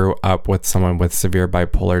who grew up with someone with severe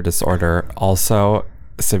bipolar disorder, also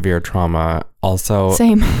severe trauma, also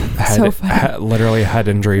literally head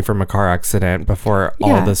injury from a car accident before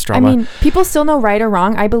all of this drama. I mean, people still know right or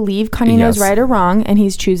wrong. I believe Kanye knows right or wrong, and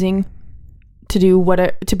he's choosing to do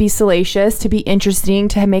to be salacious, to be interesting,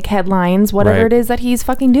 to make headlines, whatever it is that he's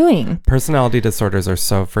fucking doing. Personality disorders are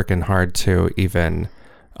so freaking hard to even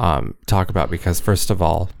talk about because, first of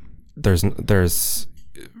all, there's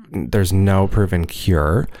no proven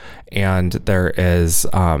cure, and there is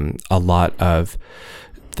a lot of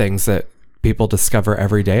things that people discover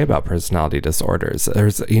every day about personality disorders.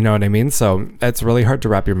 You know what I mean? So it's really hard to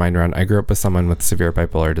wrap your mind around. I grew up with someone with severe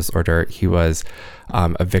bipolar disorder. He was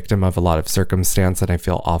a victim of a lot of circumstance, and I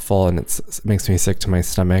feel awful, and it makes me sick to my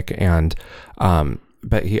stomach. And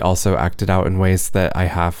but he also acted out in ways that I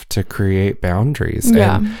have to create boundaries.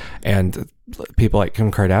 And people like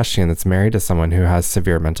Kim Kardashian that's married to someone who has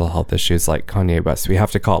severe mental health issues like Kanye West. We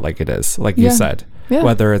have to call it like it is, like you said. Yeah.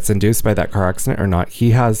 Whether it's induced by that car accident or not,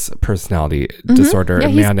 he has personality disorder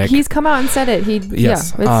and manic. He's come out and said it.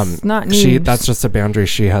 It's not news. That's just a boundary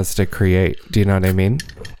she has to create. Do you know what I mean?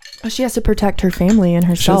 She has to protect her family and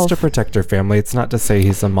herself. She has to protect her family. It's not to say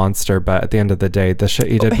he's a monster, but at the end of the day, the shit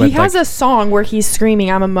he did. He has a song where he's screaming,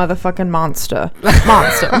 "I'm a motherfucking monster,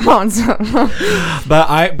 monster." But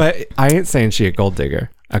I ain't saying she a gold digger.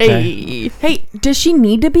 Okay. Hey, does she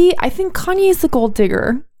need to be? I think Kanye's the gold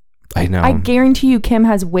digger. I know. I guarantee you Kim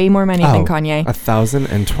has way more money than Kanye.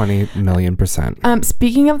 1,020,000,000%.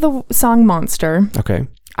 Speaking of the song Monster. Okay.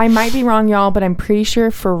 I might be wrong, y'all, but I'm pretty sure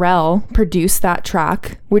Pharrell produced that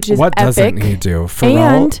track, which is what epic. Doesn't he do? Pharrell?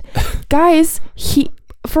 And guys,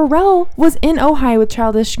 Pharrell was in Ojai with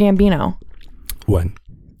Childish Gambino. When?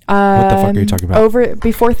 What the fuck are you talking about?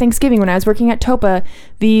 Before Thanksgiving, when I was working at Topa,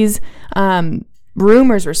 these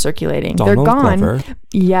rumors were circulating. Donald They're gone. Glover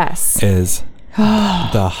yes. Is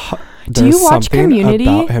do you watch Community?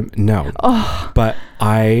 About him. No. But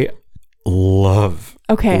I love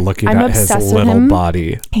looking at his little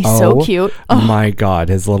body. He's so cute. My God,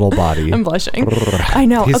 his little body. I'm blushing. I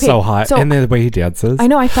know. He's so hot. And the way he dances. I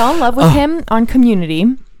know. I fell in love with him on Community.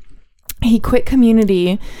 He quit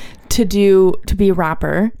Community to be a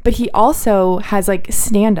rapper, but he also has like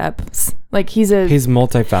stand-ups. Like he's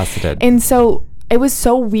multifaceted. And so it was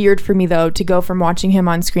so weird for me though to go from watching him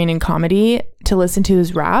on screen in comedy to listen to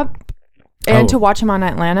his rap and to watch him on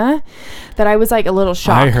Atlanta, that I was like a little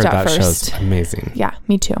shocked. I heard at that first. show's amazing. Yeah,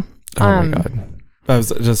 me too. Oh my God. That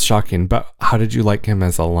was just shocking. But how did you like him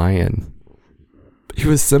as a lion? He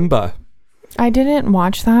was Simba. I didn't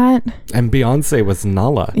watch that. And Beyonce was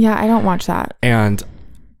Nala. Yeah, I don't watch that. And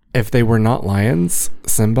if they were not lions,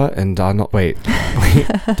 Simba and Donald Glover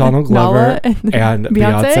and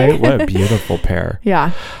Beyonce, what a beautiful pair.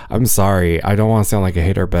 Yeah. I'm sorry. I don't want to sound like a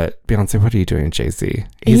hater, but Beyonce, what are you doing, Jay-Z?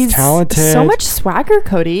 He's talented. So much swagger,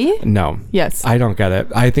 Cody. No. Yes. I don't get it.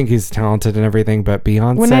 I think he's talented and everything, but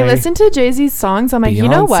Beyonce. When I listen to Jay-Z's songs, I'm like, you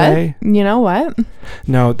know what? You know what?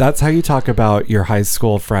 No, that's how you talk about your high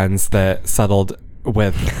school friends that settled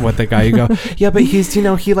with the guy. You go, yeah, but he's,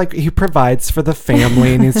 he provides for the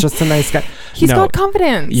family and he's just a nice guy. He's got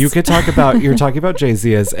confidence. You could talk about, you're talking about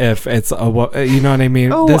Jay-Z as if it's you know what I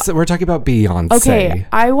mean? We're talking about Beyonce. Okay,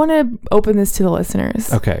 I want to open this to the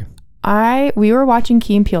listeners. Okay. We were watching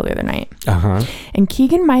Key and Peele the other night. And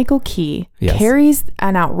Keegan-Michael Key carries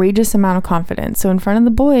an outrageous amount of confidence. So in front of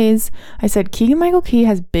the boys, I said, Keegan-Michael Key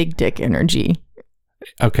has big dick energy.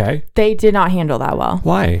 Okay. They did not handle that well.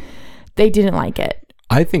 Why? They didn't like it.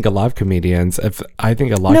 I think a lot of comedians, No,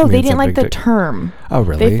 they didn't like the term. Oh,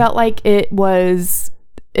 really? They felt like it's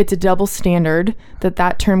a double standard,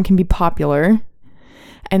 that term can be popular,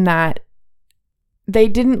 and that they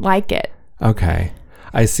didn't like it. Okay.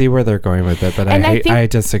 I see where they're going with it, but I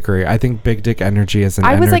disagree. I think big dick energy is an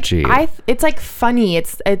energy. It's like funny.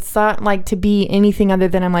 It's not like to be anything other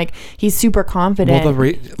than I'm like, he's super confident. Well,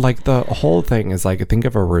 the whole thing is like, think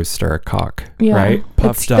of a rooster, a cock, right?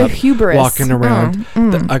 Puffed up, the hubris, walking around.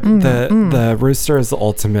 The rooster is the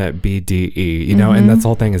ultimate BDE, and that's the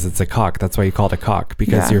whole thing is it's a cock. That's why you call it a cock,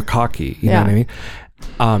 because you're cocky. You know what I mean?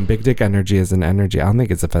 Big dick energy is an energy. I don't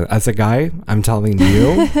think it's offensive. As a guy, I'm telling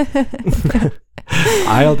you,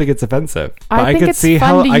 I don't think it's offensive. But I could see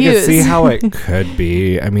how it could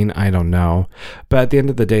be. I mean, I don't know. But at the end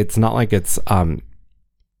of the day, it's not like it's a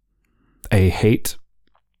hate.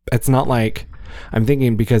 It's not like, I'm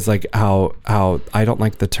thinking because like how I don't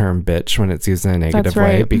like the term bitch when it's used in a negative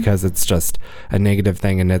way, because it's just a negative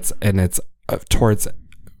thing and it's towards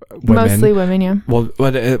women. Mostly women, yeah.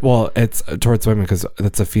 Well, it's towards women because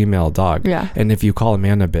it's a female dog. Yeah. And if you call a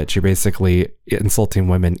man a bitch, you're basically insulting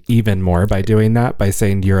women even more by doing that, by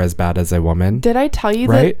saying you're as bad as a woman. Did I tell you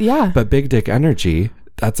that? Yeah. But big dick energy,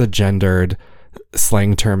 that's a gendered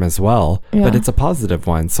slang term as well, but it's a positive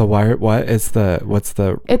one. So what's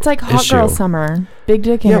the it's like hot issue? Girl summer, big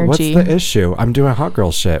dick energy. Yeah, what's the issue? I'm doing hot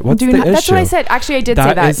girl shit. What's the issue? That's what I said. Actually, I did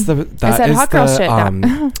say that. I said hot girl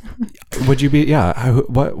shit. Would you be? Yeah.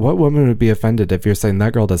 What woman would be offended if you're saying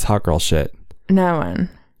that girl does hot girl shit? No one.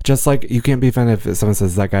 Just like you can't be offended if someone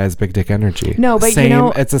says that guy has big dick energy. No, but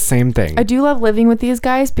it's the same thing. I do love living with these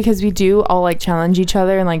guys because we do all like challenge each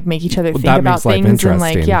other and like make each other think about things and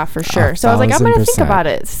like, yeah, for sure. So I was like, I'm gonna think about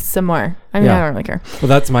it some more. I mean, I don't really care. Well,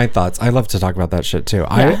 that's my thoughts. I love to talk about that shit too.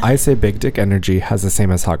 I say big dick energy has the same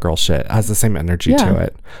as hot girl shit, has the same energy to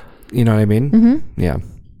it. You know what I mean? Mm-hmm. Yeah.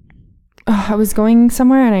 I was going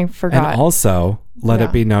somewhere and I forgot. And also, let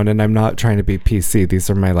it be known, and I'm not trying to be PC. These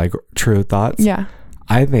are my like true thoughts. Yeah.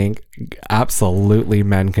 I think absolutely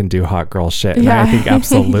men can do hot girl shit. And I think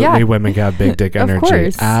absolutely women can have big dick energy. Of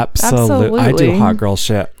course. Absolutely. I do hot girl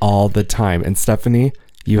shit all the time. And Stephanie,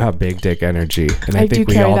 you have big dick energy. And I think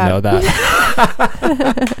we all know that.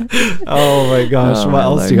 Oh my gosh. What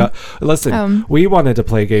else do you got? Listen, we wanted to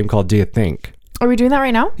play a game called Do You Think? Are we doing that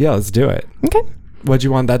right now? Yeah, let's do it. Okay. Would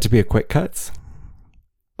you want that to be a quick cuts?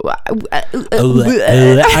 I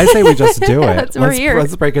say we just do it.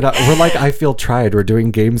 Let's break it up. We're like, I feel tried. We're doing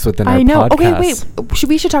games within our podcast. Okay, wait.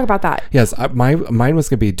 We should talk about that. Yes, mine was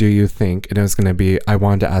gonna be Do You Think, and it was gonna be I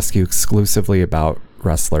wanted to ask you exclusively about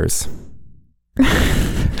wrestlers.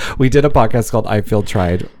 We did a podcast called I Feel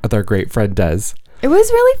Tried with our great friend Des. It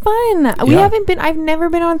was really fun. I've never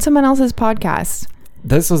been on someone else's podcast.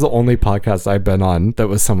 This was the only podcast I've been on that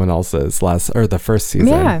was someone else's the first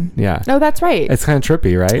season. Yeah. Oh, that's right. It's kind of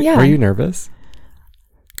trippy, right? Yeah. Were you nervous?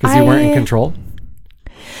 Because you weren't in control?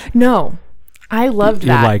 No. I loved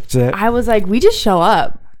that. You liked it? I was like, we just show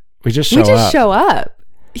up. We just show up.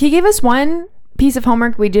 He gave us one piece of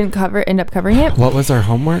homework. We didn't end up covering it. What was our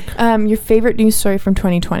homework? Your favorite news story from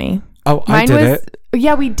 2020. Oh, I did it.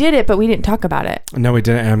 Yeah, we did it, but we didn't talk about it. No, we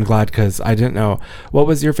didn't. And I'm glad because I didn't know. What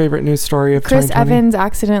was your favorite news story of Chris 2020? Evans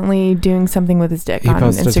accidentally doing something with his dick on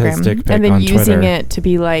posted Instagram. His dick pic and then on using Twitter. it to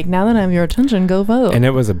be like, now that I have your attention, go vote. And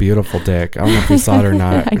it was a beautiful dick. I don't know if you saw it or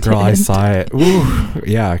not. I saw it. Ooh,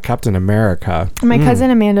 yeah, Captain America. My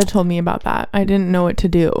cousin Amanda told me about that. I didn't know what to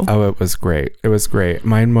do. Oh, it was great. It was great.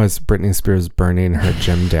 Mine was Britney Spears burning her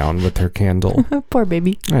gym down with her candle. Poor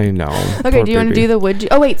baby. I know. Okay, do you want to do the would you?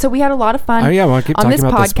 Oh, wait. So we had a lot of fun. Oh, yeah. Well, I keep talking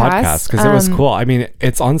about this podcast because it was cool. I mean,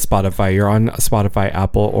 it's on Spotify. You're on Spotify,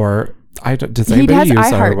 Apple, or does anybody use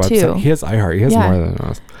our website? Too. He has iHeart. He has more than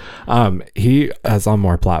us. He has on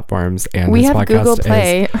more platforms, and we his have podcast Google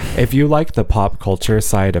Play. If you like the pop culture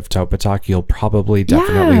side of Topa Talk, you'll probably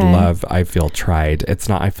definitely love I Feel Tried. It's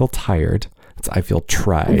not I Feel Tired. I Feel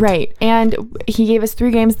Tried. Right. And he gave us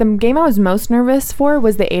 3 games. The game I was most nervous for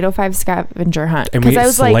was the 805 scavenger hunt. And we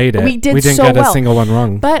slayed it. We didn't get a single one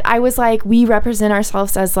wrong. But I was like, we represent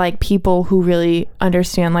ourselves as like people who really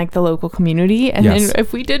understand like the local community. And then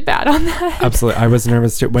if we did bad on that. Absolutely. I was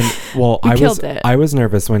nervous too. I was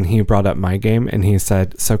nervous when he brought up my game and he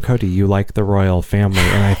said, so Cody, you like the royal family.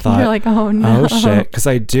 And I thought, you're like, oh no. Oh shit. Because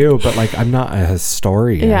I do, but like I'm not a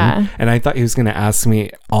historian. Yeah. And I thought he was going to ask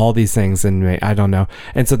me all these things and I don't know.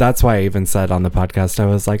 And so that's why I even said on the podcast, I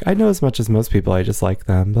was like, I know as much as most people. I just like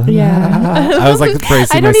them. Yeah. I was like bracing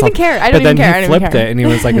myself. I don't even care. But then he flipped it and he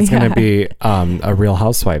was like, it's going to be a Real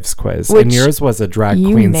Housewives quiz. And yours was a drag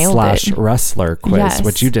queen / wrestler quiz,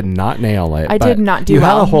 which you did not nail it. I did not do well. You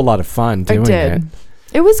had a whole lot of fun doing it.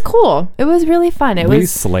 It was cool. It was really fun. We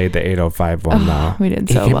slayed the 805 one though. We did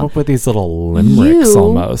so well. He came up with these little limericks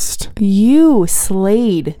almost. You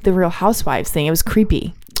slayed the Real Housewives thing. It was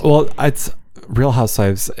creepy. Well, it's Real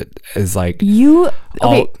Housewives is like the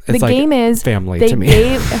game is family to me.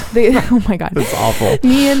 Oh my god, it's awful.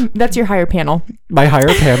 That's your higher panel. My higher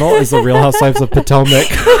panel is the Real Housewives of Potomac.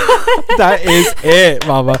 That is it,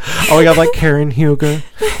 mama. Oh my god, like Karen Huger.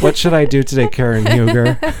 What should I do today, Karen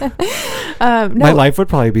Huger? No. My life would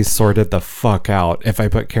probably be sorted the fuck out if I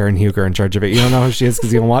put Karen Huger in charge of it. You don't know who she is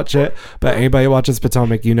because you don't watch it, but anybody who watches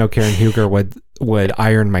Potomac, you know Karen Huger would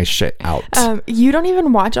iron my shit out. You don't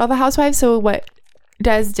even watch all the Housewives, so what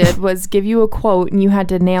Des did was give you a quote and you had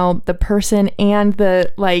to nail the person and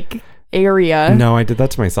the like area. No, I did that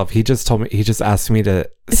to myself. He just asked me to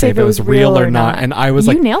say if it was real or not, and I was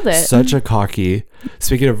nailed it. Such a cocky.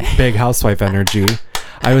 Speaking of big housewife energy,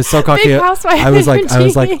 I was so cocky. Big housewife I was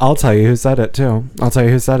like, I'll tell you who said it too.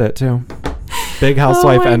 Big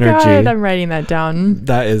housewife energy. God, I'm writing that down.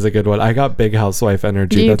 That is a good one. I got big housewife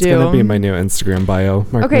energy. That's going to be my new Instagram bio.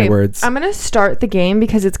 Mark my words. I'm going to start the game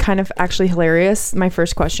because it's kind of actually hilarious. My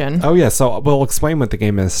first question. Oh yeah, so we'll explain what the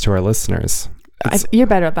game is to our listeners. You're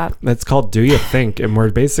better at that. It's called Do You Think? And we're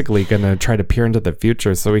basically going to try to peer into the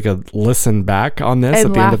future so we could listen back on this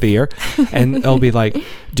at the end of the year. And it'll be like,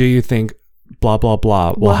 do you think blah, blah,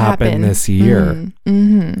 blah will happen this year?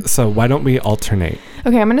 Mm-hmm. So why don't we alternate?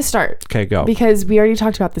 Okay, I'm going to start. Okay, go. Because we already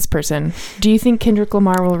talked about this person. Do you think Kendrick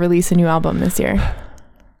Lamar will release a new album this year?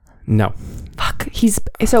 No. Fuck. He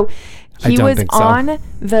was on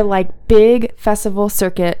the like big festival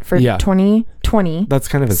circuit for 2020. That's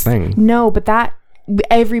kind of his thing. No, but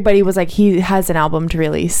everybody was like, he has an album to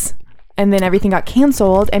release. And then everything got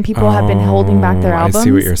canceled and people have been holding back their albums. I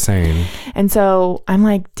see what you're saying. And so I'm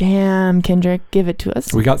like, damn, Kendrick, give it to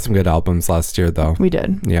us. We got some good albums last year though. We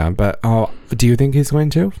did. Yeah, but do you think he's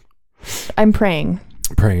going to? I'm praying.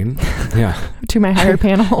 Yeah. To my higher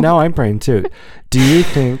panel. No, I'm praying too. Do you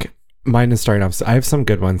think Mine is starting off. I have some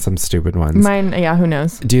good ones, some stupid ones. Mine, yeah, who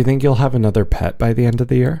knows? Do you think you'll have another pet by the end of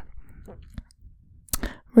the year?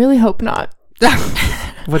 Really hope not.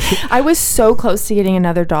 I was so close to getting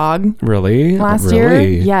another dog. Really? Last year?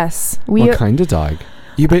 Yes. What kind of dog?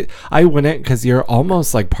 I wouldn't, because you're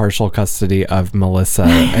almost like partial custody of Melissa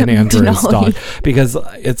and Andrew's dog, because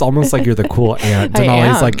it's almost like you're the cool aunt.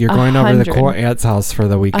 Denali's like, you're going over to the cool aunt's house for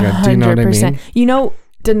the weekend. 100%. Do you know what I mean? You know,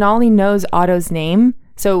 Denali knows Otto's name.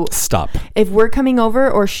 So stop. If we're coming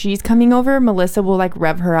over or she's coming over, Melissa will like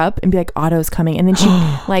rev her up and be like, Otto's coming. And then she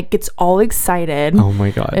like gets all excited. Oh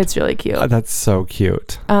my God. It's really cute. That's so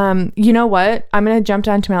cute. You know what? I'm going to jump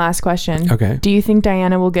down to my last question. Okay. Do you think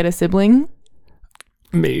Diana will get a sibling?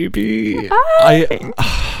 Maybe.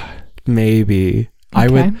 Maybe.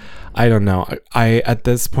 Okay. I don't know. At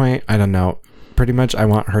this point, I don't know. Pretty much I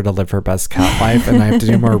want her to live her best cat life, and I have to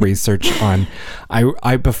do more research on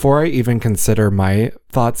I before I even consider my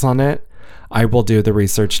thoughts on it. I will do the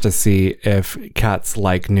research to see if cats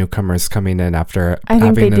like newcomers coming in after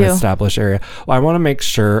having an established area. Well, I want to make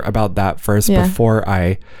sure about that first before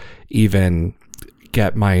I even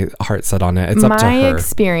get my heart set on it. It's up to her. My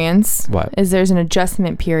experience is there's an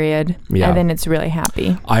adjustment period, and then it's really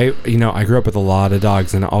happy. I grew up with a lot of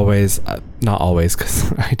dogs, and always, not always,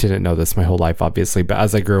 because I didn't know this my whole life, obviously, but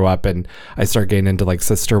as I grew up and I started getting into like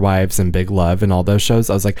Sister Wives and Big Love and all those shows,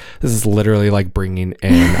 I was like, this is literally like bringing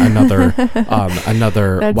in another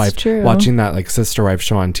wife. True. Watching that like Sister Wife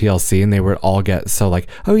show on TLC, and they would all get so like,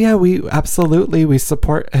 oh yeah, we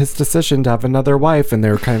support his decision to have another wife, and they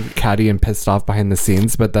were kind of catty and pissed off behind the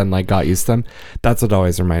scenes, but then like got used to them. That's what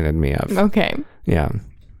always reminded me of. Okay. Yeah.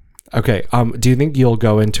 Okay. Do you think you'll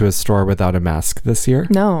go into a store without a mask this year?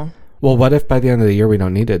 No. Well, what if by the end of the year we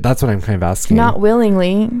don't need it? That's what I'm kind of asking. Not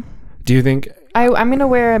willingly. Do you think I'm going to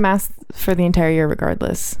wear a mask for the entire year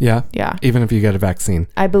regardless? Yeah? Yeah. Even if you get a vaccine?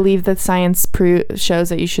 I believe that science shows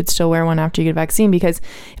that you should still wear one after you get a vaccine, because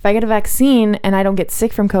if I get a vaccine and I don't get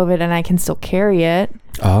sick from COVID and I can still carry it,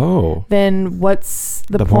 then what's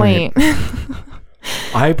the point?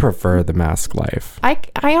 I prefer the mask life. I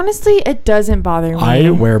honestly, it doesn't bother me. I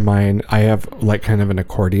wear mine. I have like kind of an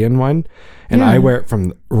accordion one, and I wear it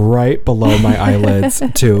from right below my eyelids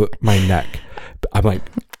to my neck. I'm like,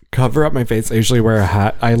 cover up my face. I usually wear a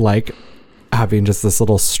hat. I like having just this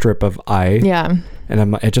little strip of eye. Yeah.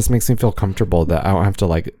 And it just makes me feel comfortable that I don't have to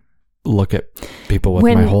like look at people with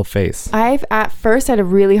my whole face. I've at first had a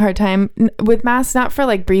really hard time with masks, not for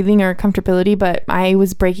like breathing or comfortability, but I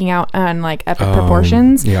was breaking out on like epic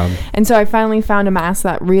proportions. Yeah. And so I finally found a mask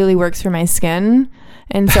that really works for my skin.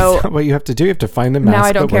 And so that's not what you have to do. You have to find a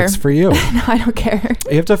mask that works for you. No, I don't care.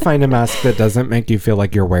 You have to find a mask that doesn't make you feel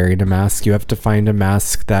like you're wearing a mask. You have to find a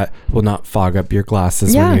mask that will not fog up your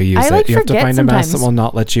glasses when you use it. You have to find a mask that will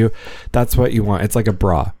not let you. That's what you want. It's like a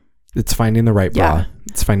bra. It's finding the right bra.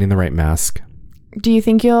 It's finding the right mask. Do you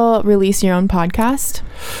think you'll release your own podcast?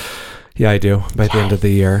 Yeah, I do, by the end of the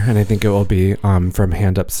year. And I think it will be from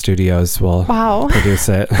Hand Up Studios will produce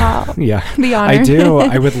it. Wow. Yeah. The honor. I do.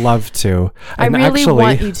 I would love to. And I really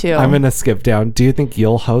want you to. I'm going to skip down. Do you think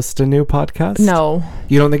you'll host a new podcast? No.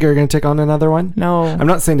 You don't think you're going to take on another one? No. I'm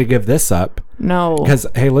not saying to give this up. No. Because,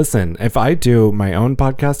 hey, listen, if I do my own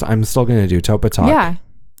podcast, I'm still going to do Topa Talk. Yeah.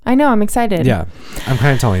 I know. I'm excited. Yeah. I'm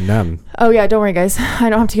kind of telling them. Oh, yeah. Don't worry, guys. I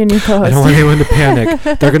don't have to get a new co-host. I don't want anyone to panic.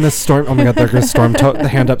 They're going to storm. Oh, my God. They're going to storm the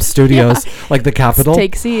Hand Up Studios, like the Capitol.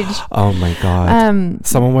 Take siege. Oh, my God.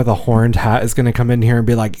 Someone with a horned hat is going to come in here and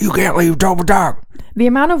be like, you can't leave Topa Talk. The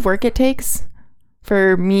amount of work it takes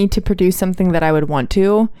for me to produce something that I would want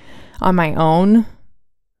to on my own,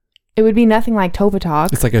 it would be nothing like Topa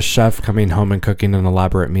Talk. It's like a chef coming home and cooking an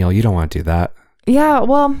elaborate meal. You don't want to do that. Yeah.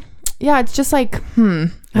 Well, yeah, it's just like,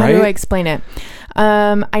 how do I explain it?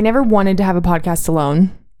 I never wanted to have a podcast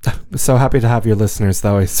alone. So happy to have your listeners,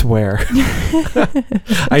 though, I swear.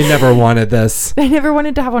 I never wanted this. I never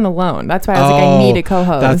wanted to have one alone. That's why I was like, I need a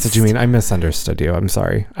co-host. That's what you mean. I misunderstood you. I'm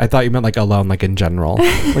sorry. I thought you meant like alone, like in general.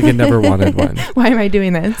 Like I never wanted one. Why am I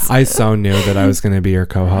doing this? I so knew that I was going to be your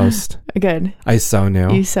co-host. Good. I so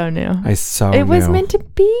knew. You so knew. I so knew. It was meant to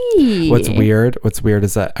be. What's weird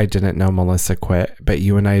is that I didn't know Melissa quit, but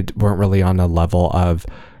you and I weren't really on a level of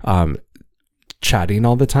chatting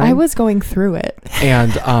all the time. I was going through it.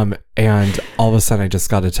 And all of a sudden I just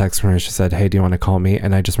got a text from her. She said, hey, do you want to call me?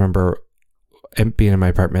 And I just remember being in my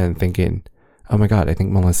apartment and thinking, oh my God, I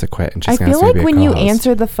think Melissa quit. And she's I feel like when you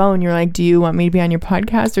answered the phone, you're like, do you want me to be on your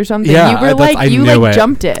podcast or something? Yeah, you were like, you like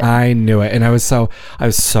jumped it. I knew it. And I was so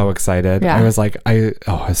excited. Yeah. I was like, I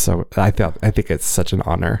think it's such an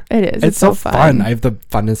honor. It is. It's so fun. I have the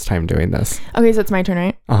funnest time doing this. Okay. So it's my turn,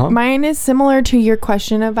 right? Uh-huh. Mine is similar to your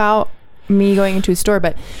question about me going into a store,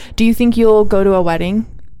 but do you think you'll go to a wedding?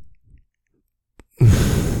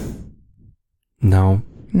 No.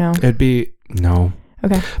 It'd be no.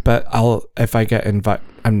 Okay. But if I get invited,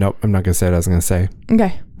 I'm not gonna say what I was gonna say.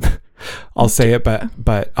 Okay. I'll say it, but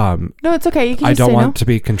no, it's okay. You can I don't want no. to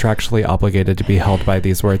be contractually obligated to be held by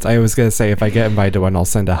these words. I was gonna say if I get invited to one, I'll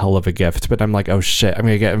send a hell of a gift. But I'm like, oh shit, I'm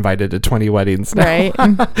gonna get invited to 20 weddings now. Right?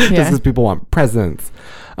 Just because people want presents.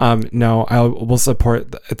 No, I will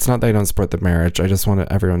support. It's not that I don't support the marriage. I just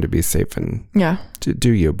want everyone to be safe and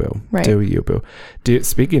do you, boo. Right. Do you, boo.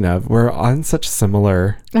 Speaking of, we're on such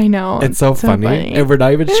similar. I know. It's so funny, and we're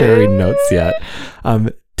not even sharing notes yet.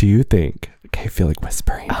 Do you think? Okay, I feel like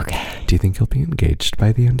whispering. Okay. Do you think you'll be engaged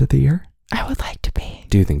by the end of the year? I would like to be.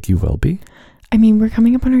 Do you think you will be? I mean, we're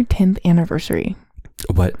coming up on our 10th anniversary.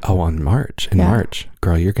 What? Oh, on March. In March.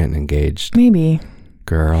 Girl, you're getting engaged. Maybe.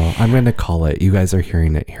 Girl, I'm going to call it. You guys are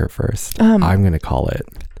hearing it here first. I'm going to call it.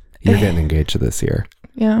 You're getting engaged this year.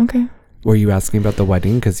 Yeah, okay. Were you asking about the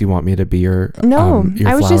wedding because you want me to be your No, your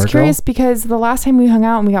I was just curious girl? Because the last time we hung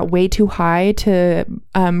out and we got way too high to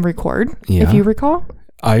record, if you recall.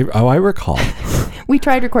 I recall. We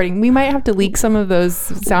tried recording. We might have to leak some of those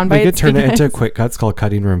sound bites. We could turn it into quick cuts called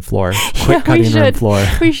Cutting Room Floor. Cutting Room Floor.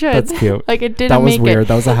 We should. That's cute. Like it didn't. That was weird.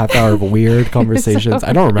 That was a half hour of weird conversations.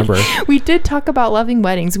 I don't remember. We did talk about loving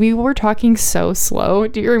weddings. We were talking so slow.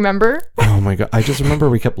 Do you remember? Oh my God. I just remember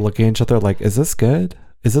we kept looking at each other like, is this good?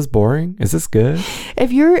 Is this boring? Is this good?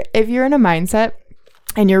 If you're in a mindset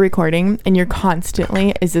and you're recording and you're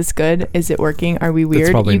constantly, is this good? Is it working? Are we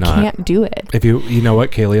weird? You can't do it. If you know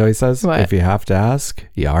what Kaylee always says? What? If you have to ask,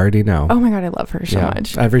 you already know. Oh my God, I love her so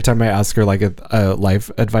much. Every time I ask her like a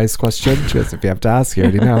life advice question, she goes, if you have to ask, you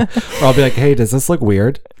already know. Or I'll be like, hey, does this look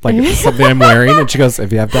weird? Like if it's something I'm wearing? And she goes,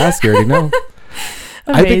 if you have to ask, you already know.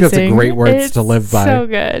 Amazing. I think that's a great words to live by. So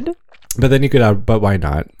good. But then you could add, but why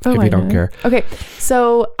not? If you don't care. Okay,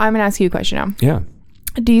 so I'm gonna ask you a question now. Yeah.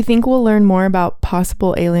 Do you think we'll learn more about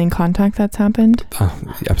possible alien contact that's happened?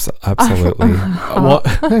 Absolutely. Well,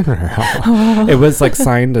 it was like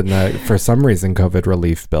signed in the, for some reason, COVID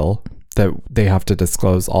relief bill that they have to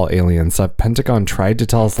disclose all alien stuff. Pentagon tried to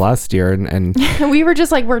tell us last year, and we were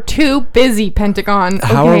just like, we're too busy, Pentagon. Okay.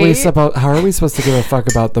 How are we supposed to give a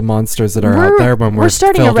fuck about the monsters that are out there when we're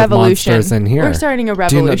starting a revolution in here? We're starting a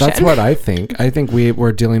revolution. That's what I think. I think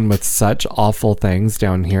we're dealing with such awful things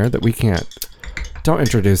down here that we can't. Don't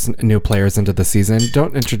introduce new players into the season.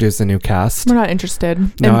 Don't introduce a new cast. We're not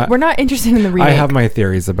interested. No, we're not interested in the remake. I have my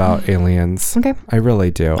theories about aliens. Okay. I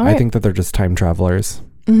really do. Right. I think that they're just time travelers.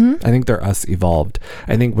 Mm-hmm. I think they're us evolved.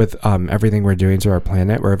 I think with everything we're doing to our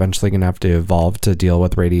planet, we're eventually going to have to evolve to deal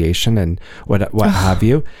with radiation and what have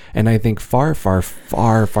you. And I think far, far,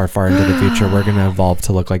 far, far, far into the future, we're going to evolve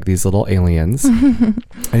to look like these little aliens.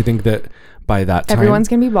 I think that by that time, everyone's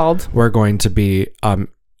going to be bald. We're going to be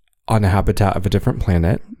on a habitat of a different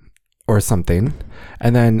planet or something,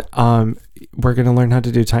 and then we're going to learn how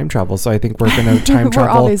to do time travel. So I think we're going to time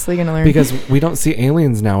travel. We're obviously going to learn, because we don't see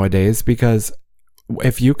aliens nowadays. Because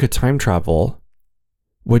if you could time travel,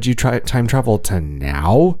 would you try time travel to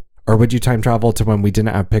now, or would you time travel to when we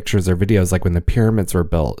didn't have pictures or videos, like when the pyramids were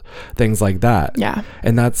built, things like that? Yeah.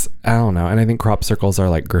 And that's, I don't know. And I think crop circles are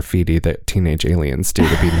like graffiti that teenage aliens do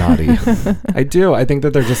to be naughty. I do. I think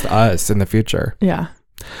that they're just us in the future. Yeah.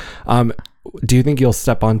 Do you think you'll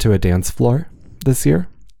step onto a dance floor this year?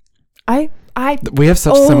 We have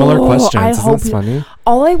such similar questions. Isn't this funny?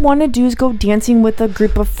 All I want to do is go dancing with a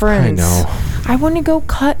group of friends. I know. I want to go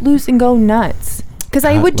cut loose and go nuts. Because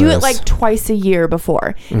I would do it like twice a year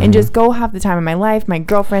before, and just go have the time of my life. My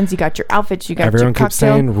girlfriends, you got your outfits, you got everyone your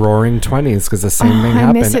cocktail. Everyone keeps saying roaring 20s because the same thing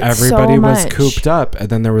happened. Everybody was cooped up, and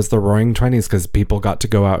then there was the roaring 20s because people got to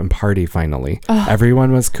go out and party finally.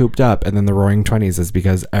 Everyone was cooped up, and then the roaring 20s is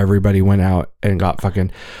because everybody went out and got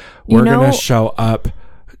fucking. We're going to show up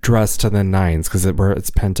dressed to the nines because it's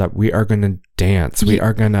pent up. We are going to dance. We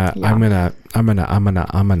are going to, I'm going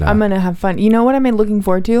to have fun. You know what I'm looking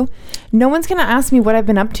forward to? No one's going to ask me what I've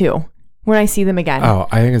been up to when I see them again. Oh,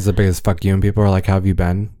 I think it's the biggest fuck you. And people are like, how have you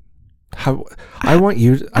been? I want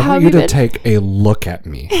you to take a look at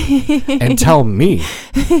me and tell me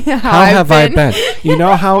how have I been?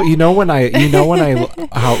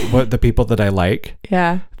 What the people that I like,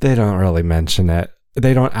 they don't really mention it.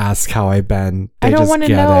 They don't ask how I've been. They I don't want to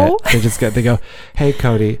know. They go, hey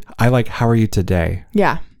Cody, how are you today?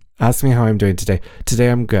 Yeah. Ask me how I'm doing today. Today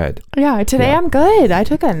I'm good. Yeah, I'm good. I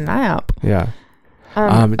took a nap. Yeah.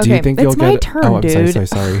 Do you think you'll get it? It's my turn, dude. I'm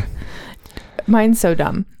sorry. Mine's so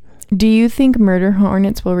dumb. Do you think murder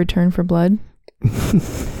hornets will return for blood?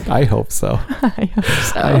 I hope so.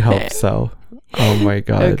 I hope so. Oh my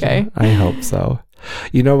God. Okay. I hope so.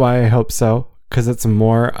 You know why I hope so? Because it's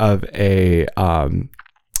more of a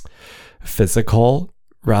physical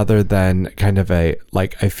rather than kind of a,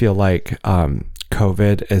 like, I feel like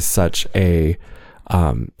COVID is such a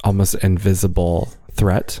almost invisible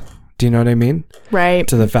threat. Do you know what I mean? Right.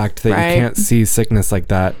 To the fact that you can't see sickness like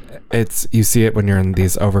that. You see it when you're in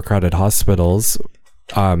these overcrowded hospitals.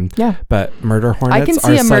 But murder hornets. I can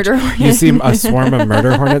see murder hornet. You see a swarm of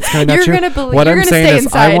murder hornets coming at you. What I'm saying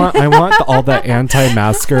is, I want all the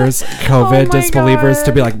anti-maskers, COVID disbelievers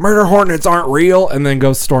to be like, murder hornets aren't real, and then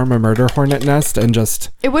go storm a murder hornet nest and just.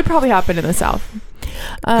 It would probably happen in the South.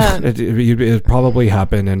 It'd probably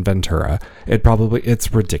happen in Ventura.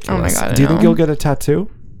 It's ridiculous. Oh my God, do you think you'll get a tattoo?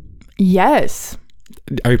 Yes.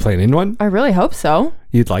 Are you planning one? I really hope so.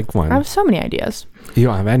 You'd like one. I have so many ideas. You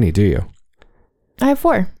don't have any, do you? I have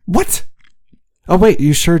 4. What? Oh, wait,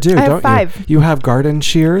 you sure do, I have don't 5. You have garden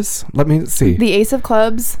shears? Let me see. The Ace of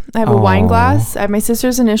Clubs. I have a wine glass. I have my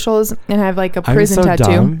sister's initials, and I have like a prison tattoo.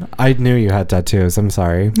 Dumb. I knew you had tattoos. I'm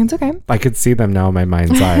sorry. It's okay. I could see them now in my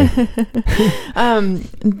mind's eye.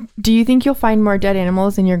 Do you think you'll find more dead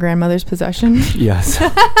animals in your grandmother's possession? Yes.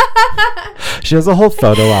 She has a whole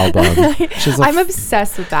photo album. I'm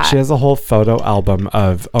obsessed with that. She has a whole photo album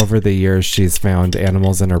of over the years she's found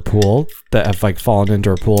animals in her pool that have like fallen into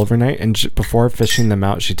her pool overnight, and before fishing them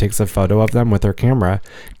out, she takes a photo of them with her camera,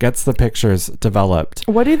 gets the pictures developed.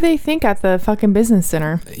 What do they think at the fucking business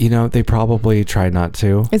center? You know, they probably try not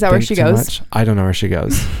to. Is that where she goes? Much. I don't know where she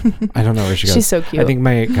goes. She's so cute. I think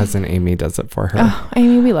my cousin Amy does it for her. Oh,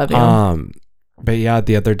 Amy, we love you. But yeah,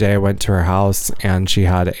 the other day I went to her house and she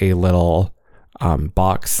had a little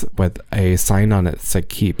box with a sign on it that said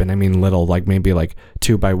keep, and I mean little, like maybe like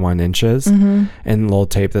 2 by 1 inches, and little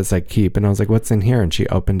tape that said keep, and I was like, what's in here? And she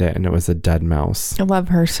opened it and it was a dead mouse. I love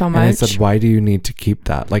her so much. And I said, why do you need to keep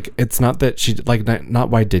that? Like, it's not that she like not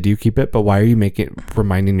why did you keep it, but why are you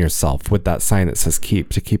reminding yourself with that sign that says keep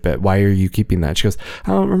to keep it? Why are you keeping that? She goes, I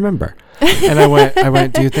don't remember. And I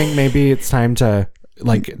went, do you think maybe it's time to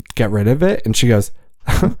like get rid of it? And she goes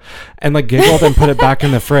and like giggled and put it back in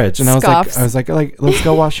the fridge, and I was like let's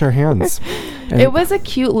go wash our hands. And it was a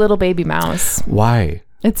cute little baby mouse. Why?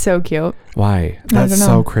 It's so cute. Why? That's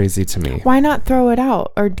so crazy to me. Why not throw it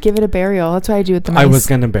out or give it a burial? That's what I do with the mice. I was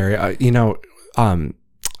gonna bury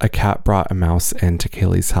a cat brought a mouse into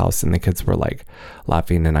Kaylee's house, and the kids were like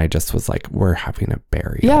laughing, and I just was like, we're having a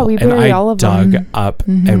burial. Yeah, we bury all of them. Dug up,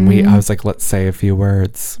 and I was like, let's say a few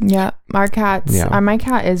words. Yeah, our cats. Yeah. My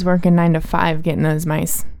cat is working 9 to 5 getting those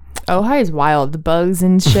mice. Ojai is wild. The bugs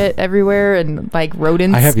and shit everywhere, and like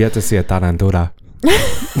rodents. I have yet to see a tarantula.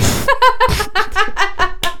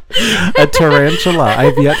 A tarantula.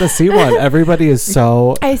 I've yet to see one. Everybody is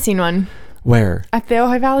so. I've seen one. Where? At the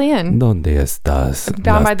Ojai Valley Inn. ¿Dónde estás?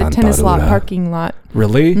 Down by the tennis lot parking lot.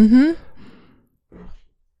 Really? Mm-hmm.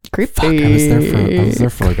 Creepy. Fuck, I was there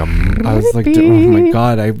for like I was like, oh my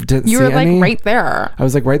God, I didn't see any. You were like right there. I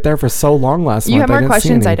was like right there for so long last month. You have more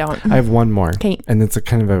questions? I don't. I have one more. Okay. And it's a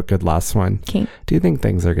kind of a good last one. Okay. Do you think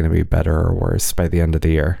things are going to be better or worse by the end of the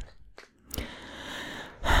year?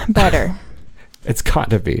 Better. It's got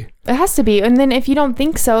to be. It has to be. And then if you don't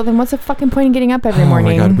think so, then what's the fucking point in getting up every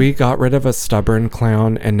morning? Oh my God. We got rid of a stubborn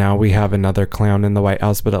clown, and now we have another clown in the White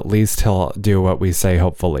House, but at least he'll do what we say,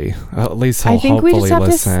 hopefully. At least he'll hopefully listen. I think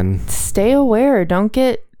we just have to stay aware. Don't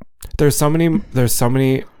get... There's so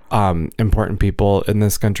many important people in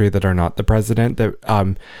this country that are not the president that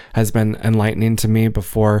has been enlightening to me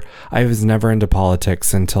before. I was never into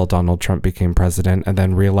politics until Donald Trump became president, and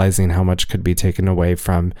then realizing how much could be taken away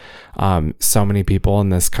from so many people in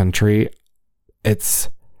this country. It's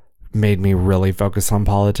made me really focus on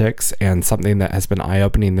politics, and something that has been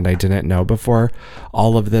eye-opening that I didn't know before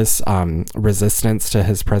all of this resistance to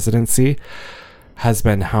his presidency has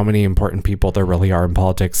been how many important people there really are in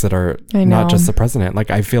politics that are not just the president.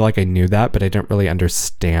 Like, I feel like I knew that, but I didn't really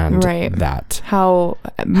understand that. How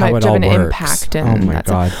much of an impact. And oh my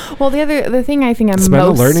God. Well, the thing I think it's been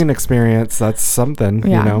a learning experience. That's something,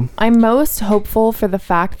 you know. I'm most hopeful for the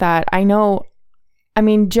fact that Joe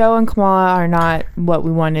and Kamala are not what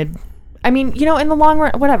we wanted. I mean, you know, in the long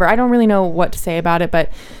run, whatever. I don't really know what to say about it,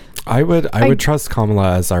 but I would trust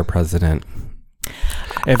Kamala as our president.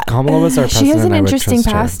 If Kamala was our president, she has an interesting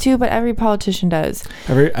past too, but every politician does.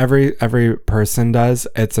 Every person does.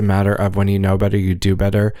 It's a matter of when you know better, you do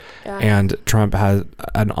better. Yeah. And Trump has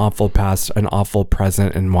an awful past, an awful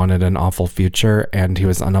present, and wanted an awful future, and he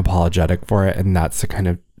was unapologetic for it. And that's the kind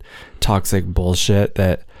of toxic bullshit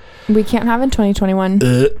that We can't have in 2021.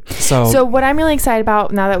 So what I'm really excited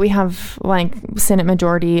about now that we have like Senate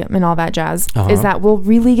majority and all that jazz is that we'll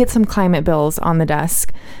really get some climate bills on the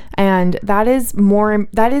desk. And that is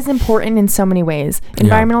important in so many ways.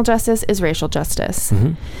 Environmental justice is racial justice.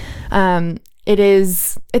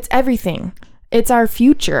 It's everything. It's our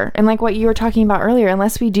future. And like what you were talking about earlier,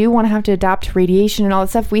 unless we do want to have to adapt to radiation and all that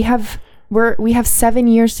stuff, we have 7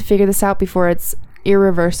 years to figure this out before it's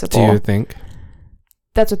irreversible. Do you think?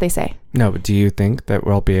 That's what they say. No, but do you think that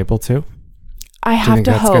we'll be able to? I have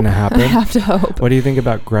to hope. That's going to happen? I have to hope. What do you think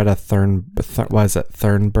about Greta Thunberg?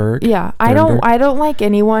 Yeah, I don't like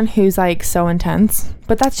anyone who's like so intense,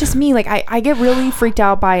 but that's just me. Like I get really freaked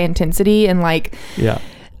out by intensity and like, yeah.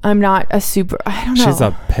 I'm not a super, I don't know. She's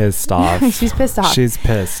pissed off. She's pissed off. She's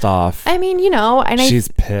pissed off. I mean, she's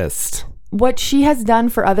pissed. What she has done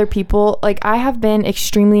for other people, like I have been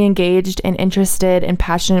extremely engaged and interested and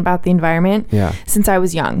passionate about the environment since I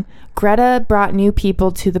was young. Greta brought new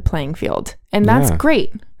people to the playing field, and that's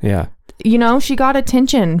great. Yeah. She got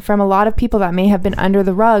attention from a lot of people that may have been under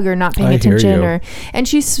the rug or not paying attention, and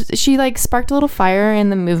she like sparked a little fire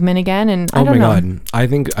in the movement again. And I don't know. God,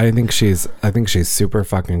 I think she's super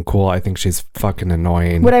fucking cool. I think she's fucking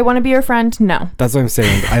annoying. Would I want to be her friend? No. That's what I'm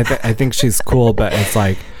saying. I think she's cool, but it's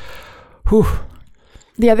like, whew.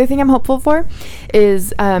 The other thing I'm hopeful for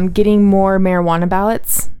is getting more marijuana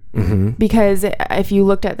ballots. Because if you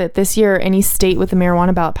looked at that this year, any state with a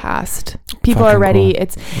marijuana ballot passed, people are ready.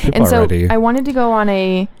 Cool. I wanted to go on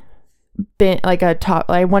I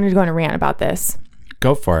wanted to go on a rant about this.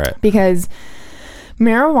 Go for it. Because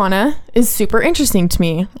marijuana is super interesting to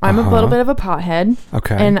me. I'm a little bit of a pothead.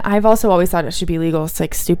 Okay. And I've also always thought it should be legal. It's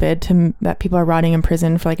like stupid that people are rotting in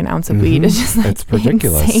prison for like an ounce of weed. It's just like it's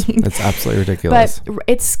ridiculous. Insane. It's absolutely ridiculous. But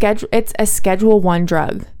it's a Schedule 1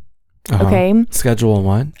 drug. Okay. Schedule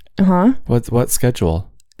 1? What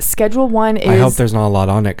schedule? Schedule 1 is... I hope there's not a lot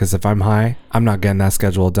on it, because if I'm high, I'm not getting that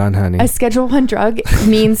schedule done, honey. A Schedule 1 drug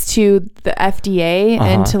means to the FDA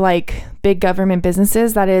and to like big government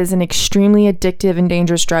businesses that is an extremely addictive and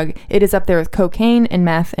dangerous drug. It is up there with cocaine and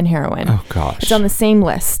meth and heroin. Oh gosh. It's on the same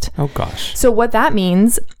list. Oh gosh. So what that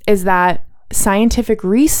means is that scientific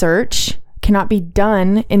research cannot be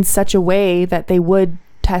done in such a way that they would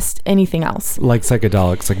test anything else. Like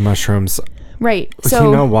psychedelics, like mushrooms. Right. So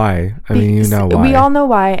you know why. You know why. We all know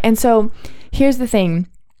why. And so here's the thing.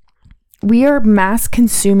 We are mass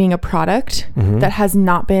consuming a product that has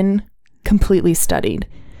not been completely studied.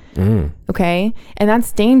 Okay. And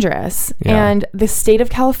that's dangerous. Yeah. And the state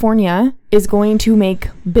of California is going to make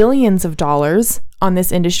billions of dollars on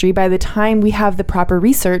this industry by the time we have the proper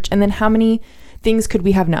research. And then how many things could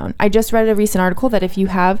we have known? I just read a recent article that if you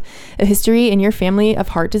have a history in your family of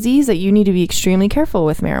heart disease, that you need to be extremely careful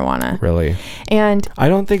with marijuana. Really? And I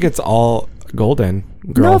don't think it's all golden,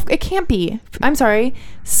 girl. No, it can't be. I'm sorry.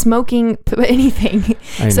 Smoking anything.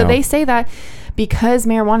 So they say that because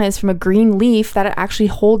marijuana is from a green leaf, that it actually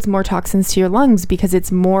holds more toxins to your lungs because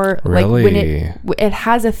it's more like when it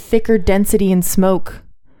has a thicker density in smoke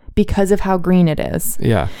because of how green it is.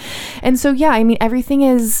 Yeah. And so, I mean, everything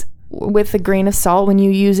is with a grain of salt. When you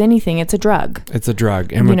use anything, it's a drug. It's a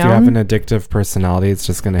drug. And if you have an addictive personality, it's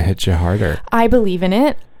just going to hit you harder. I believe in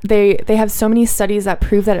it. They have so many studies that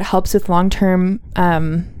prove that it helps with long-term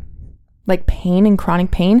like pain and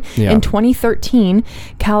chronic pain. Yeah. In 2013,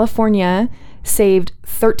 California saved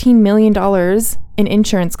 $13 million in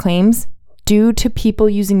insurance claims due to people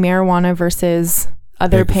using marijuana versus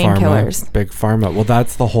other painkillers. Big pharma. Well,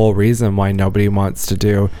 that's the whole reason why nobody wants to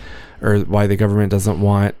do, or why the government doesn't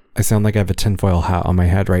want. I sound like I have a tinfoil hat on my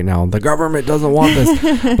head right now. The government doesn't want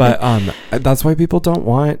this. But that's why people don't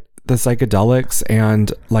want the psychedelics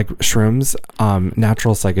and like shrooms,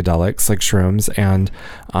 natural psychedelics like shrooms and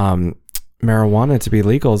marijuana to be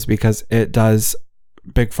legal, is because it does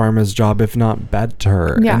big pharma's job, if not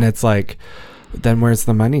better. Yeah. And it's like, then where's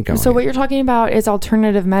the money going? So what you're talking about is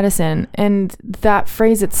alternative medicine, and that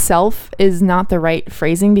phrase itself is not the right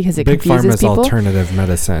phrasing because it confuses people. Big pharma's alternative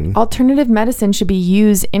medicine. Alternative medicine should be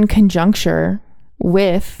used in conjuncture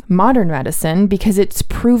with modern medicine because it's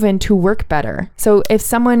proven to work better. So if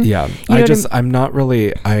someone... Yeah, I'm not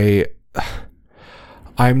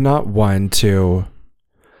one to...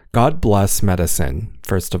 God bless medicine,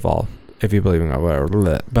 first of all, if you believe in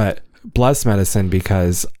God, but bless medicine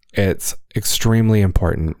because it's extremely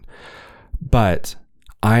important. But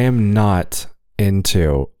I am not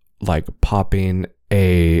into like popping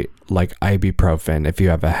a like ibuprofen if you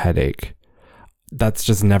have a headache. That's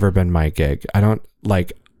just never been my gig. I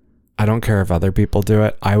don't care if other people do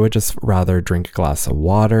it. I would just rather drink a glass of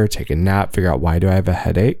water, take a nap, figure out why do I have a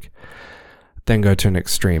headache. then go to an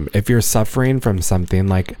extreme. If you're suffering from something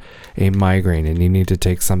like a migraine and you need to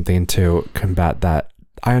take something to combat that,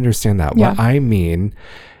 I understand that. Yeah. What I mean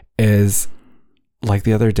is, like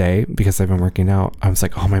the other day, because I've been working out, I was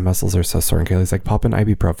like, oh, my muscles are so sore. And Kaylee's like, pop an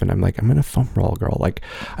ibuprofen. I'm like, I'm in a foam roll, girl. Like,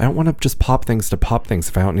 I don't want to just pop things to pop things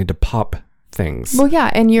if I don't need to pop things. Well,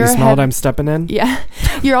 yeah, and you smell what I'm stepping in? Yeah.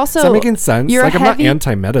 You're also... Is that making sense? Like, I'm not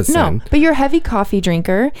anti-medicine. No, but you're a heavy coffee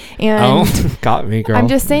drinker. And got me, girl. I'm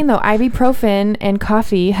just saying, though, ibuprofen and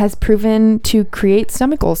coffee has proven to create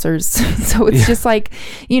stomach ulcers. So it's just like,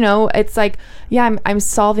 it's like, yeah, I'm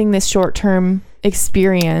solving this short-term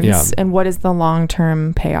experience. Yeah. And what is the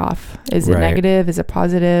long-term payoff? Is it negative? Is it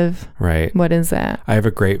positive? Right. What is that? I have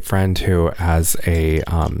a great friend who has a...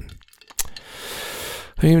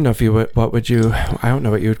 I don't even know if you would, I don't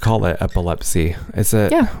know what you would call it, epilepsy. Is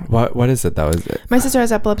it, what is it though? Is it, my sister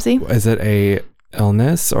has epilepsy. Is it a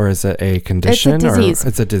illness or is it a condition? It's a disease. Or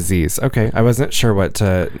it's a disease. Okay. I wasn't sure what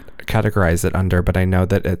to categorize it under, but I know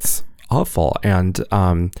that it's awful. And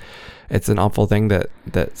it's an awful thing that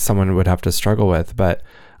someone would have to struggle with. But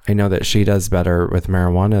I know that she does better with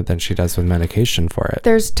marijuana than she does with medication for it.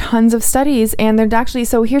 There's tons of studies, and they're actually,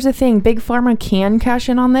 so here's the thing, Big Pharma can cash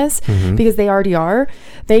in on this because they already are.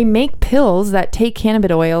 They make pills that take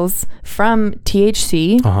cannabinoids from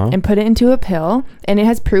THC and put it into a pill, and it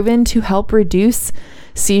has proven to help reduce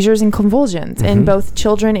seizures and convulsions in both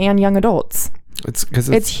children and young adults.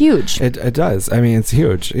 It's huge. It does. I mean, it's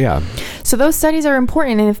huge. Yeah. So those studies are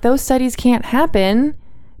important, and if those studies can't happen,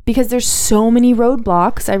 because there's so many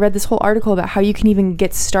roadblocks. I read this whole article about how you can even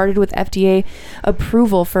get started with FDA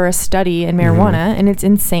approval for a study in marijuana, and it's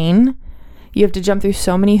insane. You have to jump through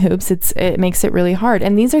so many hoops. It makes it really hard.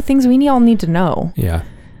 And these are things we all need to know. Yeah.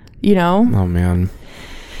 Oh, man.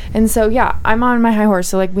 And so, yeah, I'm on my high horse.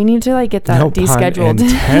 So, like, we need to, like, get that descheduled. No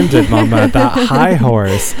pun intended, Mama. That high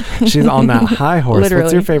horse. She's on that high horse. Literally.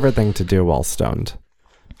 What's your favorite thing to do while stoned?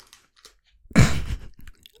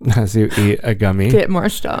 As you eat a gummy. Get more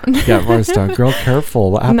stoned. Get more stoned. Girl, careful.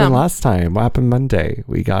 What happened last time? What happened Monday?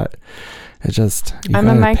 I'm a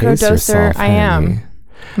microdoser. I am.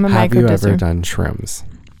 I'm a microdoser. Have you ever done shrooms?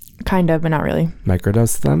 Kind of, but not really.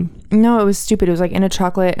 Microdose them? No, it was stupid. It was like in a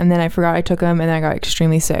chocolate, and then I forgot I took them, and then I got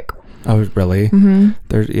extremely sick. Oh, really?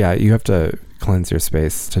 Mm-hmm. You have to cleanse your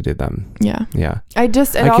space to do them. Yeah. Yeah. I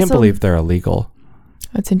can't believe they're illegal.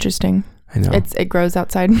 That's interesting. I know. It grows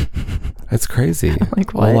outside. It's crazy.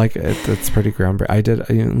 Like what? Well, it's pretty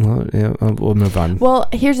groundbreaking. We'll move on. Well,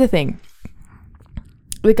 here's the thing.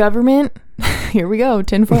 The government, here we go,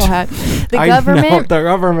 tinfoil hat. The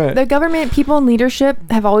government, people in leadership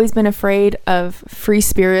have always been afraid of free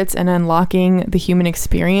spirits and unlocking the human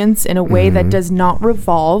experience in a way that does not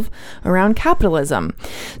revolve around capitalism.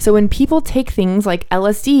 So when people take things like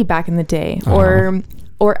LSD back in the day,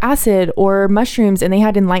 or acid or mushrooms, and they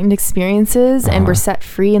had enlightened experiences and were set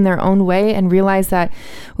free in their own way and realized that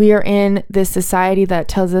we are in this society that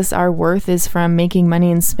tells us our worth is from making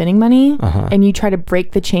money and spending money, and you try to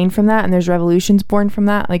break the chain from that, and there's revolutions born from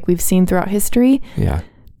that, like we've seen throughout history. Yeah.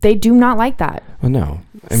 They do not like that. Well, no.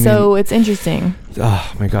 So it's interesting.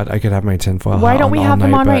 Oh my God, I could have my tinfoil hat. Why don't we have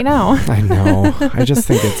them on right now? I know. I just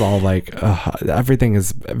think it's all like everything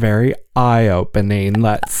is very eye-opening.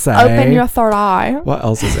 Let's say. Open your third eye. What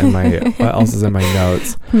else is in my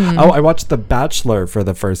notes? Oh, I watched The Bachelor for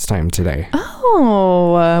the first time today.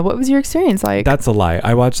 Oh, what was your experience like? That's a lie.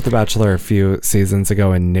 I watched The Bachelor a few seasons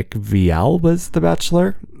ago, and Nick Viall was The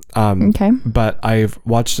Bachelor. Okay. But I've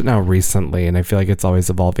watched it now recently, and I feel like it's always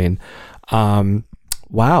evolving.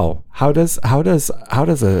 Wow. How does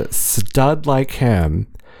a stud like him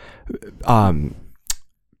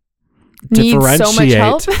differentiate? So much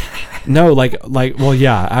help? No, well,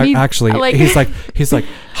 yeah, actually, he's like,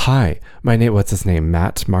 hi, my name, what's his name?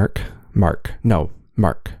 Matt. His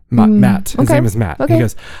name is Matt. Okay. He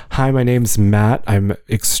goes, hi, my name's Matt. I'm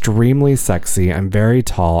extremely sexy. I'm very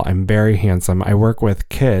tall. I'm very handsome. I work with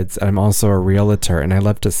kids. And I'm also a realtor, and I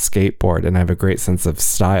love to skateboard, and I have a great sense of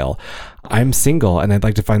style. I'm single, and I'd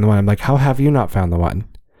like to find the one. I'm like, how have you not found the one?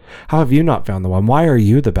 How have you not found the one? Why are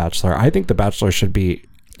you the Bachelor? I think the Bachelor should be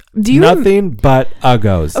nothing but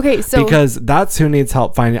uggos. Okay, so because that's who needs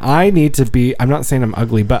help finding. I'm not saying I'm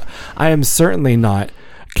ugly, but I am certainly not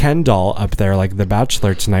Ken doll up there like The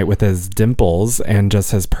Bachelor tonight with his dimples and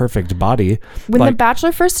just his perfect body. When The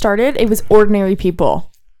Bachelor first started, it was ordinary people.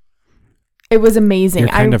 It was amazing. You're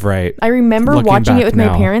kind of right. I remember watching it with my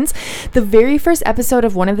parents. The very first episode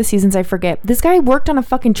of one of the seasons, I forget, this guy worked on a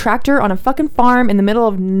fucking tractor on a fucking farm in the middle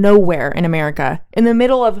of nowhere in America. In the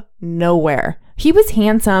middle of nowhere. He was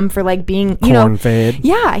handsome for like being, corn fade.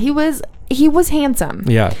 Yeah, he was handsome.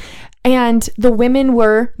 Yeah. And the women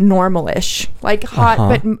were normalish, like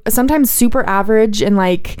hot, but sometimes super average. And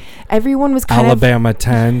like everyone was kind Alabama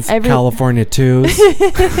 10s, California 2s.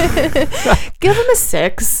 Give them a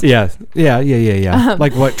 6. Yeah.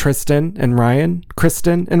 Like what, Kristen and Ryan?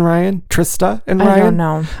 Trista and Ryan?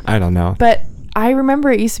 I don't know. But I remember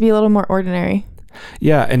it used to be a little more ordinary.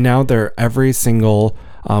 Yeah. And now they're every single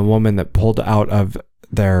woman that pulled out of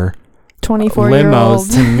their 24-year-old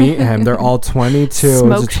limos to meet him. They're all 22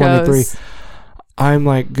 to 23. I'm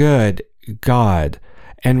like, good God.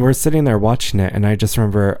 And we're sitting there watching it, and I just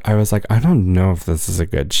remember I was like, I don't know if this is a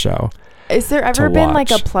good show. Is there ever been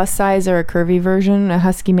like a plus size or a curvy version, a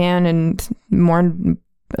husky man and more?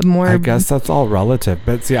 I guess that's all relative.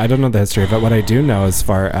 But see, I don't know the history, but what I do know as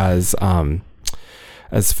far as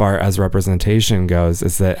representation goes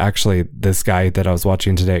is that actually this guy that I was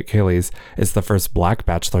watching today at Kaylee's is the first Black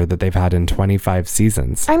Bachelor that they've had in 25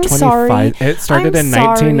 seasons. I'm sorry. It started in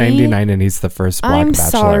 1999 and he's the first Black Bachelor. I'm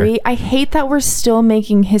sorry. I hate that we're still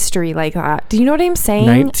making history like that. Do you know what I'm saying?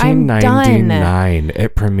 1999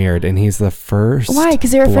 it premiered and he's the first. Why?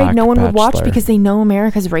 Because they're afraid no one would watch because they know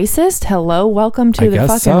America's racist? Hello? Welcome to the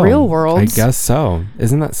fucking real world. I guess so.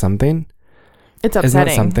 Isn't that something? It's upsetting. Isn't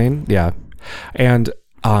that something? Yeah. And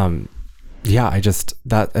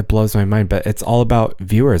it blows my mind, but it's all about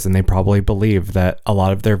viewers, and they probably believe that a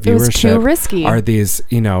lot of their viewership are these,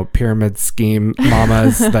 pyramid scheme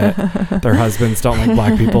mamas that their husbands don't like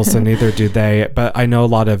Black people, so neither do they. But I know a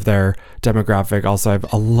lot of their demographic. Also, I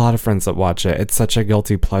have a lot of friends that watch it. It's such a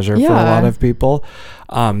guilty pleasure for a lot of people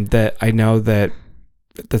that I know that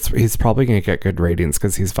he's probably gonna get good ratings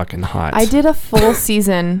because he's fucking hot. I did a full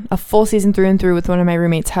season through and through with one of my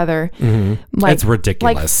roommates, Heather. Mm-hmm. It's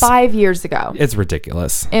ridiculous. Like 5 years ago. It's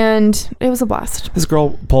ridiculous, and it was a blast. This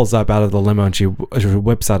girl pulls up out of the limo and she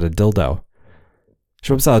whips out a dildo.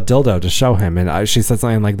 She whips out a dildo to show him, and she said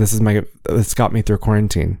something like, "This got me through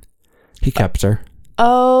quarantine." He kept her.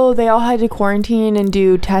 Oh, they all had to quarantine and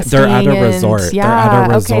do testing. They're at a resort. Yeah. They're at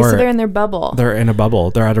a resort. Okay, so they're in their bubble. They're in a bubble.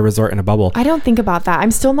 They're at a resort in a bubble. I don't think about that. I'm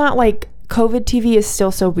still not like, COVID TV is still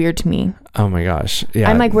so weird to me. Oh my gosh. Yeah.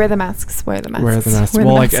 I'm like, wear the masks.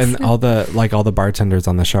 And all the bartenders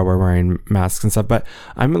on the show were wearing masks and stuff, but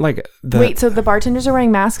I'm like... Wait, so the bartenders are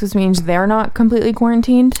wearing masks, which means they're not completely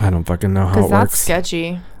quarantined? I don't fucking know how it works. Because that's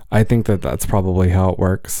sketchy. I think that's probably how it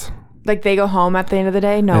works. Like they go home at the end of the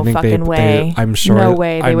day? No fucking way. I'm sure. No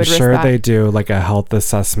way they would risk that. I'm sure they do like a health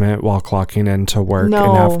assessment while clocking into work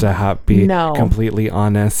and have to be completely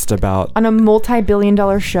honest about. On a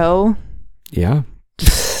multi-billion-dollar show? Yeah.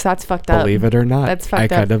 That's fucked up. Believe it or not. That's fucked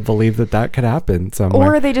up. I kind of believe that could happen somewhere.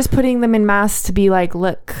 Or are they just putting them in masks to be like,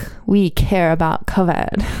 look, we care about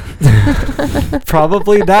COVID?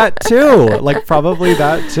 Probably that too.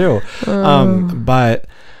 But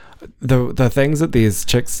the things that these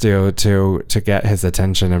chicks do to get his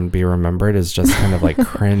attention and be remembered is just kind of like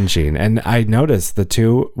cringing. And I noticed the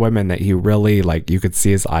two women that he really like, you could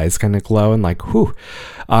see his eyes kind of glow and like, whew,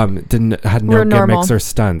 had no gimmicks or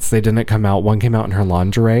stunts. They didn't come out. One came out in her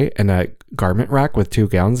lingerie and a garment rack with 2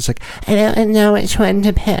 gowns. It's like, I don't know which one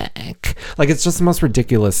to pick. Like, it's just the most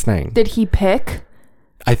ridiculous thing. Did he pick?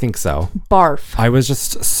 I think so. Barf. I was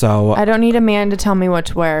just so... I don't need a man to tell me what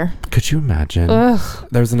to wear. Could you imagine? Ugh.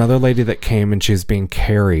 There's another lady that came and she was being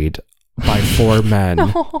carried by 4 men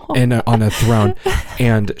on a throne,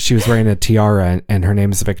 and she was wearing a tiara, and her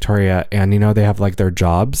name is Victoria, and they have like their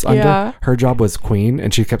jobs under. Her job was queen,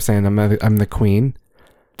 and she kept saying, I'm the queen.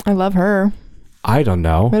 I love her. I don't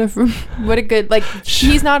know. What a good, like,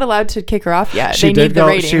 he's not allowed to kick her off yet. She did the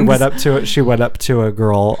ratings. She went up to a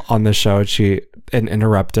girl on the show, and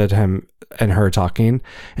interrupted him and her talking,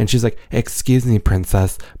 and she's like, "Excuse me,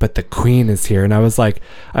 princess, but the queen is here." And I was like,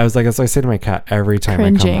 that's what I say to my cat every time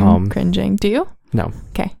I come home. Cringing. Do you? No.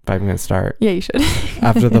 Okay. But I'm gonna start. Yeah, you should.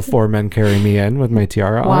 After the 4 men carry me in with my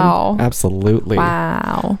tiara on. Absolutely.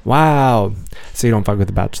 Wow. So you don't fuck with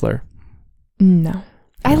The Bachelor? No.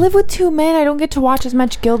 I live with 2 men. I don't get to watch as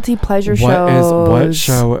much guilty pleasure shows.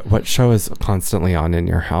 What show is constantly on in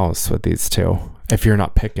your house with these two? If you're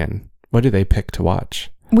not picking, what do they pick to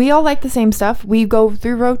watch? We all like the same stuff. We go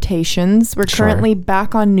through rotations. We're currently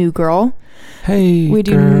back on New Girl. Hey,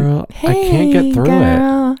 girl. I can't get through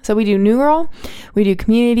it. So we do New Girl. We do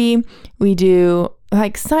Community. We do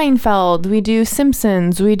like Seinfeld. We do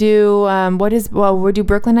Simpsons. We do we do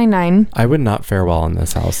Brooklyn Nine-Nine. I would not fare well in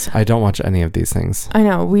this house. I don't watch any of these things. I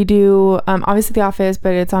know. We do obviously The Office,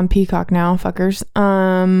 but it's on Peacock now, fuckers.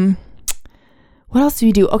 What else do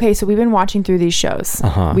we do? Okay, so we've been watching through these shows.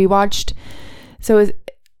 We watched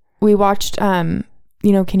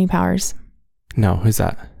Kenny Powers. No, who's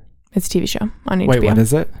that? It's a TV show on HBO. Wait, what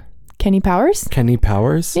is it? Kenny Powers? Kenny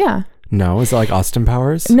Powers? Yeah. No, is it like Austin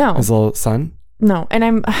Powers? No, his little son. No,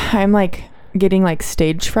 and I'm like getting like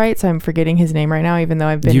stage fright, so I'm forgetting his name right now, even though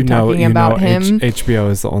I've been talking about him. HBO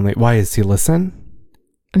is the only. Why is he listen?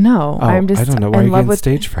 No, I'm just. I don't know. Why are you getting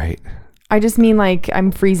stage fright? I just mean like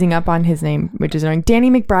I'm freezing up on his name, which is annoying. Danny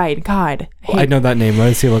McBride. God, I know that name. What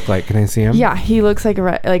does he look like? Can I see him? Yeah, he looks like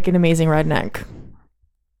like an amazing redneck.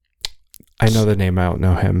 I know the name. I don't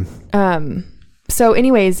know him. So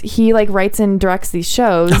anyways, he like writes and directs these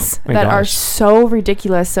shows that are so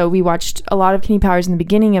ridiculous. So we watched a lot of Kenny Powers in the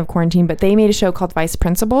beginning of quarantine, but they made a show called Vice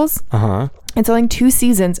Principals. It's only 2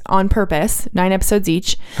 seasons on purpose, 9 episodes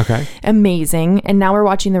each. Okay. Amazing. And now we're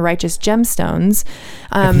watching The Righteous Gemstones.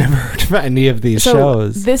 I've never heard of any of these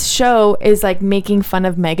shows. This show is like making fun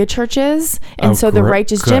of mega churches. And so The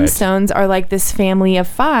Righteous Gemstones are like this family of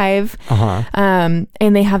 5. And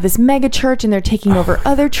they have this mega church and they're taking over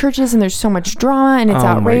other churches and there's so much drama and it's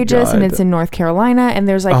outrageous and it's in North Carolina and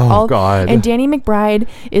there's like and Danny McBride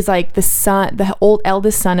is like the son, the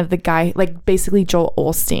eldest son of the guy, like basically Joel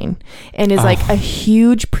Osteen, and is like a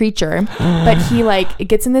huge preacher, but he like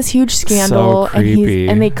gets in this huge scandal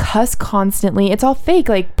and they cuss constantly. It's all fake,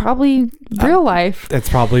 like probably real life. It's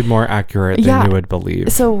probably more accurate than you would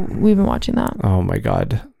believe. So we've been watching that. Oh my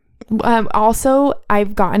God. Also,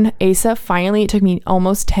 I've gotten Asa. Finally, it took me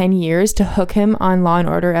almost 10 years to hook him on Law and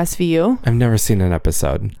Order SVU. I've never seen an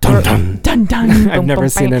episode. Dun dun dun dun. I've never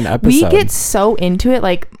seen an episode. We get so into it.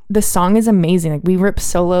 Like the song is amazing. Like we rip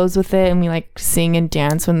solos with it, and we like sing and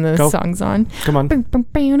dance when the song's on. Come on. And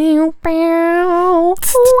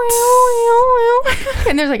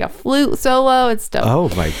there's like a flute solo. It's dope. Oh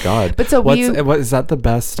my God. But so what is that the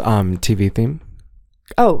best TV theme?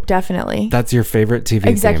 Oh, definitely. That's your favorite TV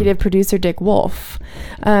Executive theme. Producer Dick Wolf.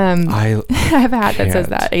 I have a hat that says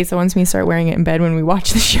that. Asa wants me to start wearing it in bed when we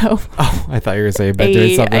watch the show. Oh, I thought you were going to say bed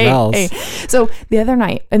doing something else. So the other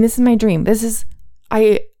night, and this is my dream.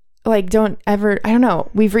 I don't know.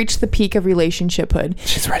 We've reached the peak of relationshiphood.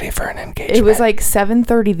 She's ready for an engagement. It was like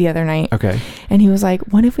 7:30 the other night. Okay. And he was like,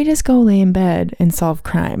 what if we just go lay in bed and solve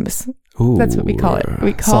crimes? Ooh, that's what we call it.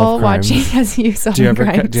 We call watching as you solve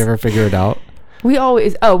crimes. Do you ever figure it out? We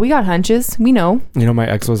got hunches. We know. You know, my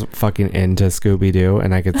ex was fucking into Scooby-Doo,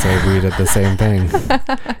 and I could say we did the same thing.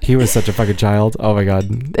 He was such a fucking child. Oh my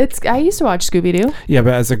God. I used to watch Scooby-Doo. Yeah,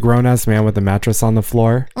 but as a grown-ass man with a mattress on the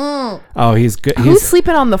floor. Oh, he's good. Who's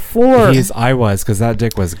sleeping on the floor? I was, because that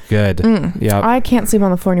dick was good. Yeah. I can't sleep on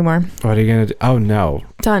the floor anymore. What are you going to do? Oh, no.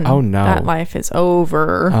 Done. Oh, no. That life is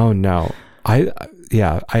over. Oh, no. I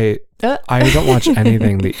don't watch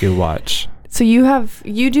anything that you watch. So you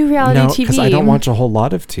do reality TV? No, because I don't watch a whole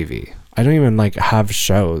lot of TV. I don't even like have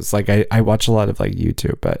shows. Like I watch a lot of like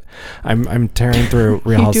YouTube, but I'm tearing through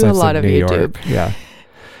Real Housewives of New York. Yeah.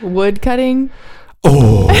 Wood cutting.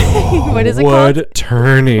 Oh, what is it called? Wood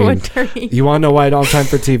turning. You want to know why I don't have time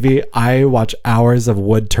for TV? I watch hours of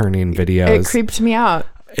wood turning videos. It creeped me out.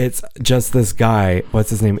 It's just this guy. What's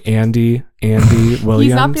his name? Andy Williams.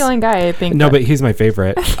 He's not the only guy, I think. No, but he's my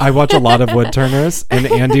favorite. I watch a lot of wood turners, and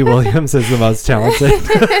Andy Williams is the most talented.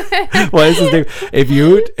 What is his name? If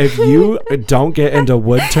you don't get into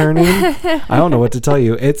wood turning, I don't know what to tell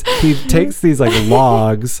you. He takes these like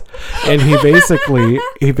logs, and he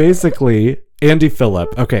basically Andy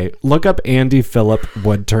Phillip. Okay, look up Andy Phillip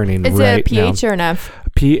wood turning. Is right it a PH now. or an F?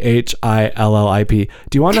 PHILLIP.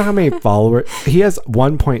 Do you want to know how many followers? He has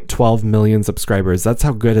 1.12 million subscribers. That's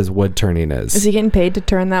how good his wood turning is. Is he getting paid to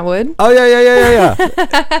turn that wood? Oh yeah.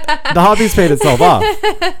 The hobby's paid itself off.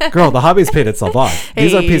 Girl, the hobby's paid itself off.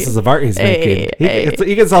 These are pieces of art he's making.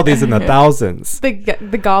 He can sell these in the thousands.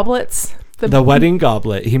 The goblets. The wedding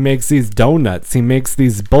goblet. He makes these donuts. He makes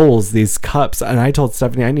these bowls, these cups. And I told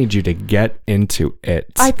Stephanie, I need you to get into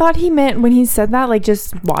it. I thought he meant when he said that, like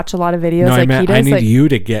just watch a lot of videos. No, like I meant I need you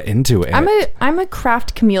to get into it. I'm a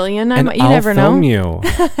craft chameleon. You never know. I'll film you.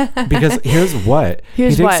 Because here's what. He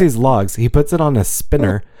takes these logs. He puts it on a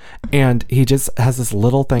spinner. And he just has this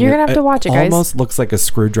little thing. You're gonna have to watch it, guys. Almost looks like a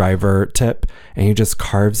screwdriver tip, and he just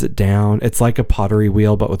carves it down. It's like a pottery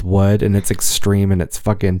wheel, but with wood, and it's extreme, and it's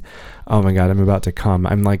fucking. Oh my God, I'm about to come.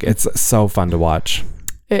 I'm like, it's so fun to watch.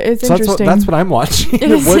 It's interesting. That's what I'm watching.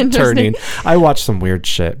 Wood turning. I watch some weird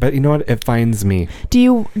shit, but you know what? It finds me.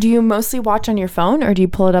 Do you mostly watch on your phone, or do you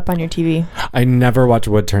pull it up on your TV? I never watch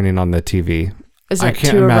wood turning on the TV. Is it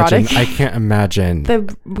too erotic? I can't imagine.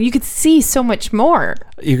 You could see so much more.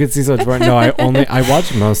 You could see so much more. No, I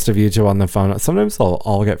watch most of YouTube on the phone. Sometimes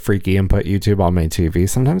I'll get freaky and put YouTube on my TV.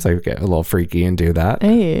 Sometimes I get a little freaky and do that.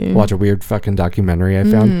 Hey. Watch a weird fucking documentary I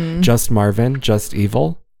found. Just Marvin, Just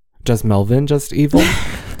Evil. Just Melvin, Just Evil.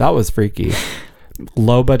 That was freaky.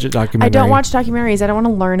 Low budget documentary. I don't watch documentaries. I don't want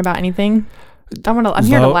to learn about anything. I'm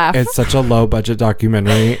here to laugh. It's such a low budget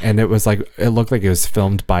documentary, and it looked like it was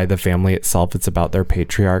filmed by the family itself. It's about their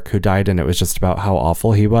patriarch who died, and it was just about how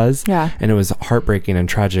awful he was. Yeah. And it was heartbreaking and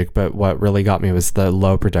tragic, but what really got me was the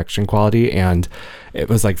low production quality, and it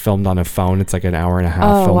was like filmed on a phone. It's like an hour and a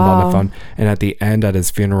half filmed on a phone. And at the end, at his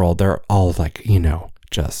funeral, they're all like,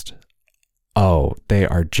 they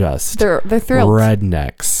are just they're thrilled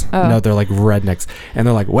rednecks. No, they're like rednecks, and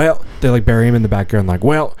they're like, well, they like bury him in the backyard, and like,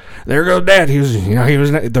 well, there goes Dad. He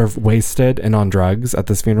was they're wasted and on drugs at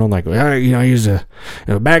this funeral, like, well, he was a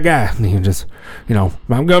bad guy, and he just, I'm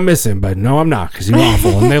gonna miss him, but no, I'm not, because he's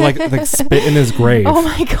awful. And they like spit in his grave. Oh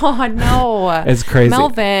my God, no! It's crazy.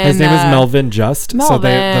 Melvin. His name is Melvin Just.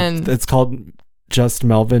 Melvin. So it's called Just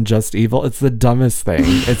Melvin, Just Evil. It's the dumbest thing.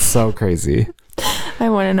 It's so crazy. I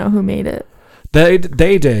want to know who made it. They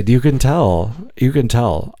did. You can tell.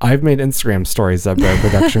 I've made Instagram stories of better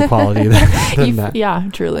production quality than that. Yeah,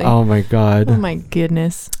 truly. Oh my God. Oh my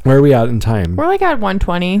goodness. Where are we at in time? We're like at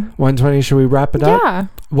 120. 120. Should we wrap it up? Yeah.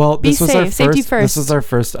 Well, this was our Safety first. This was our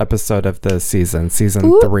first episode of the season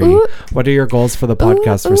 3. What are your goals for the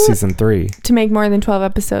podcast for season 3? To make more than 12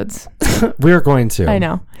 episodes. We're going to. I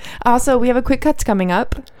know. Also, we have a quick cuts coming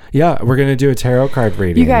up. Yeah, we're going to do a tarot card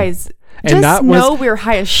reading. You guys, and just know we're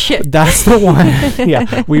high as shit. That's the one.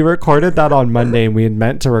 Yeah, we recorded that on Monday, and we had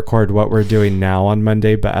meant to record what we're doing now on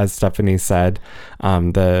Monday, but as Stephanie said,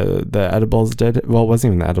 the edibles did. Well, it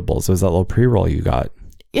wasn't even the edibles. It was that little pre-roll you got.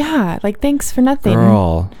 Yeah, like thanks for nothing.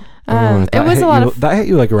 Girl. It was a lot that hit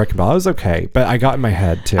you like a wrecking ball. I was okay, but I got in my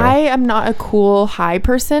head too. I am not a cool high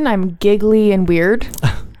person. I'm giggly and weird.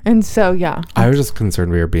 And so, yeah. I was just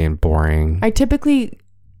concerned we were being boring. I typically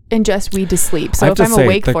ingest weed to sleep. So I have if I'm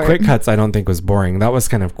awake for it. The quick cuts I don't think was boring. That was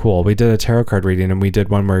kind of cool. We did a tarot card reading, and we did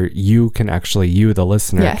one where you, the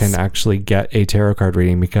listener, can actually get a tarot card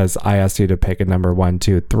reading, because I asked you to pick a number 1,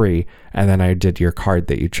 2, 3, and then I did your card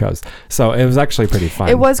that you chose. So it was actually pretty fun.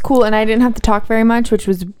 It was cool, and I didn't have to talk very much, which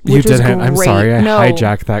was you didn't. Great. I'm sorry, I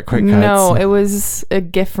hijacked that quick cuts. No, it was a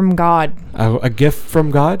gift from God. A gift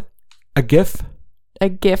from God? A gift? A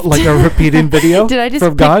gift. Like a repeating video? Did I just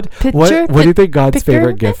from God? What do you think God's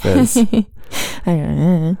favorite gift is? I don't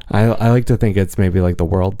know. I like to think it's maybe like the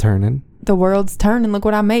world turning. The world's turning. Look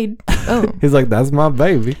what I made. Oh. He's like, that's my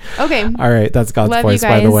baby. Okay. All right. That's God's voice,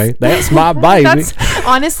 by the way. That's my baby. That's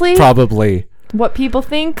honestly probably what people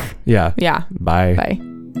think. Yeah. Yeah. Bye. Bye.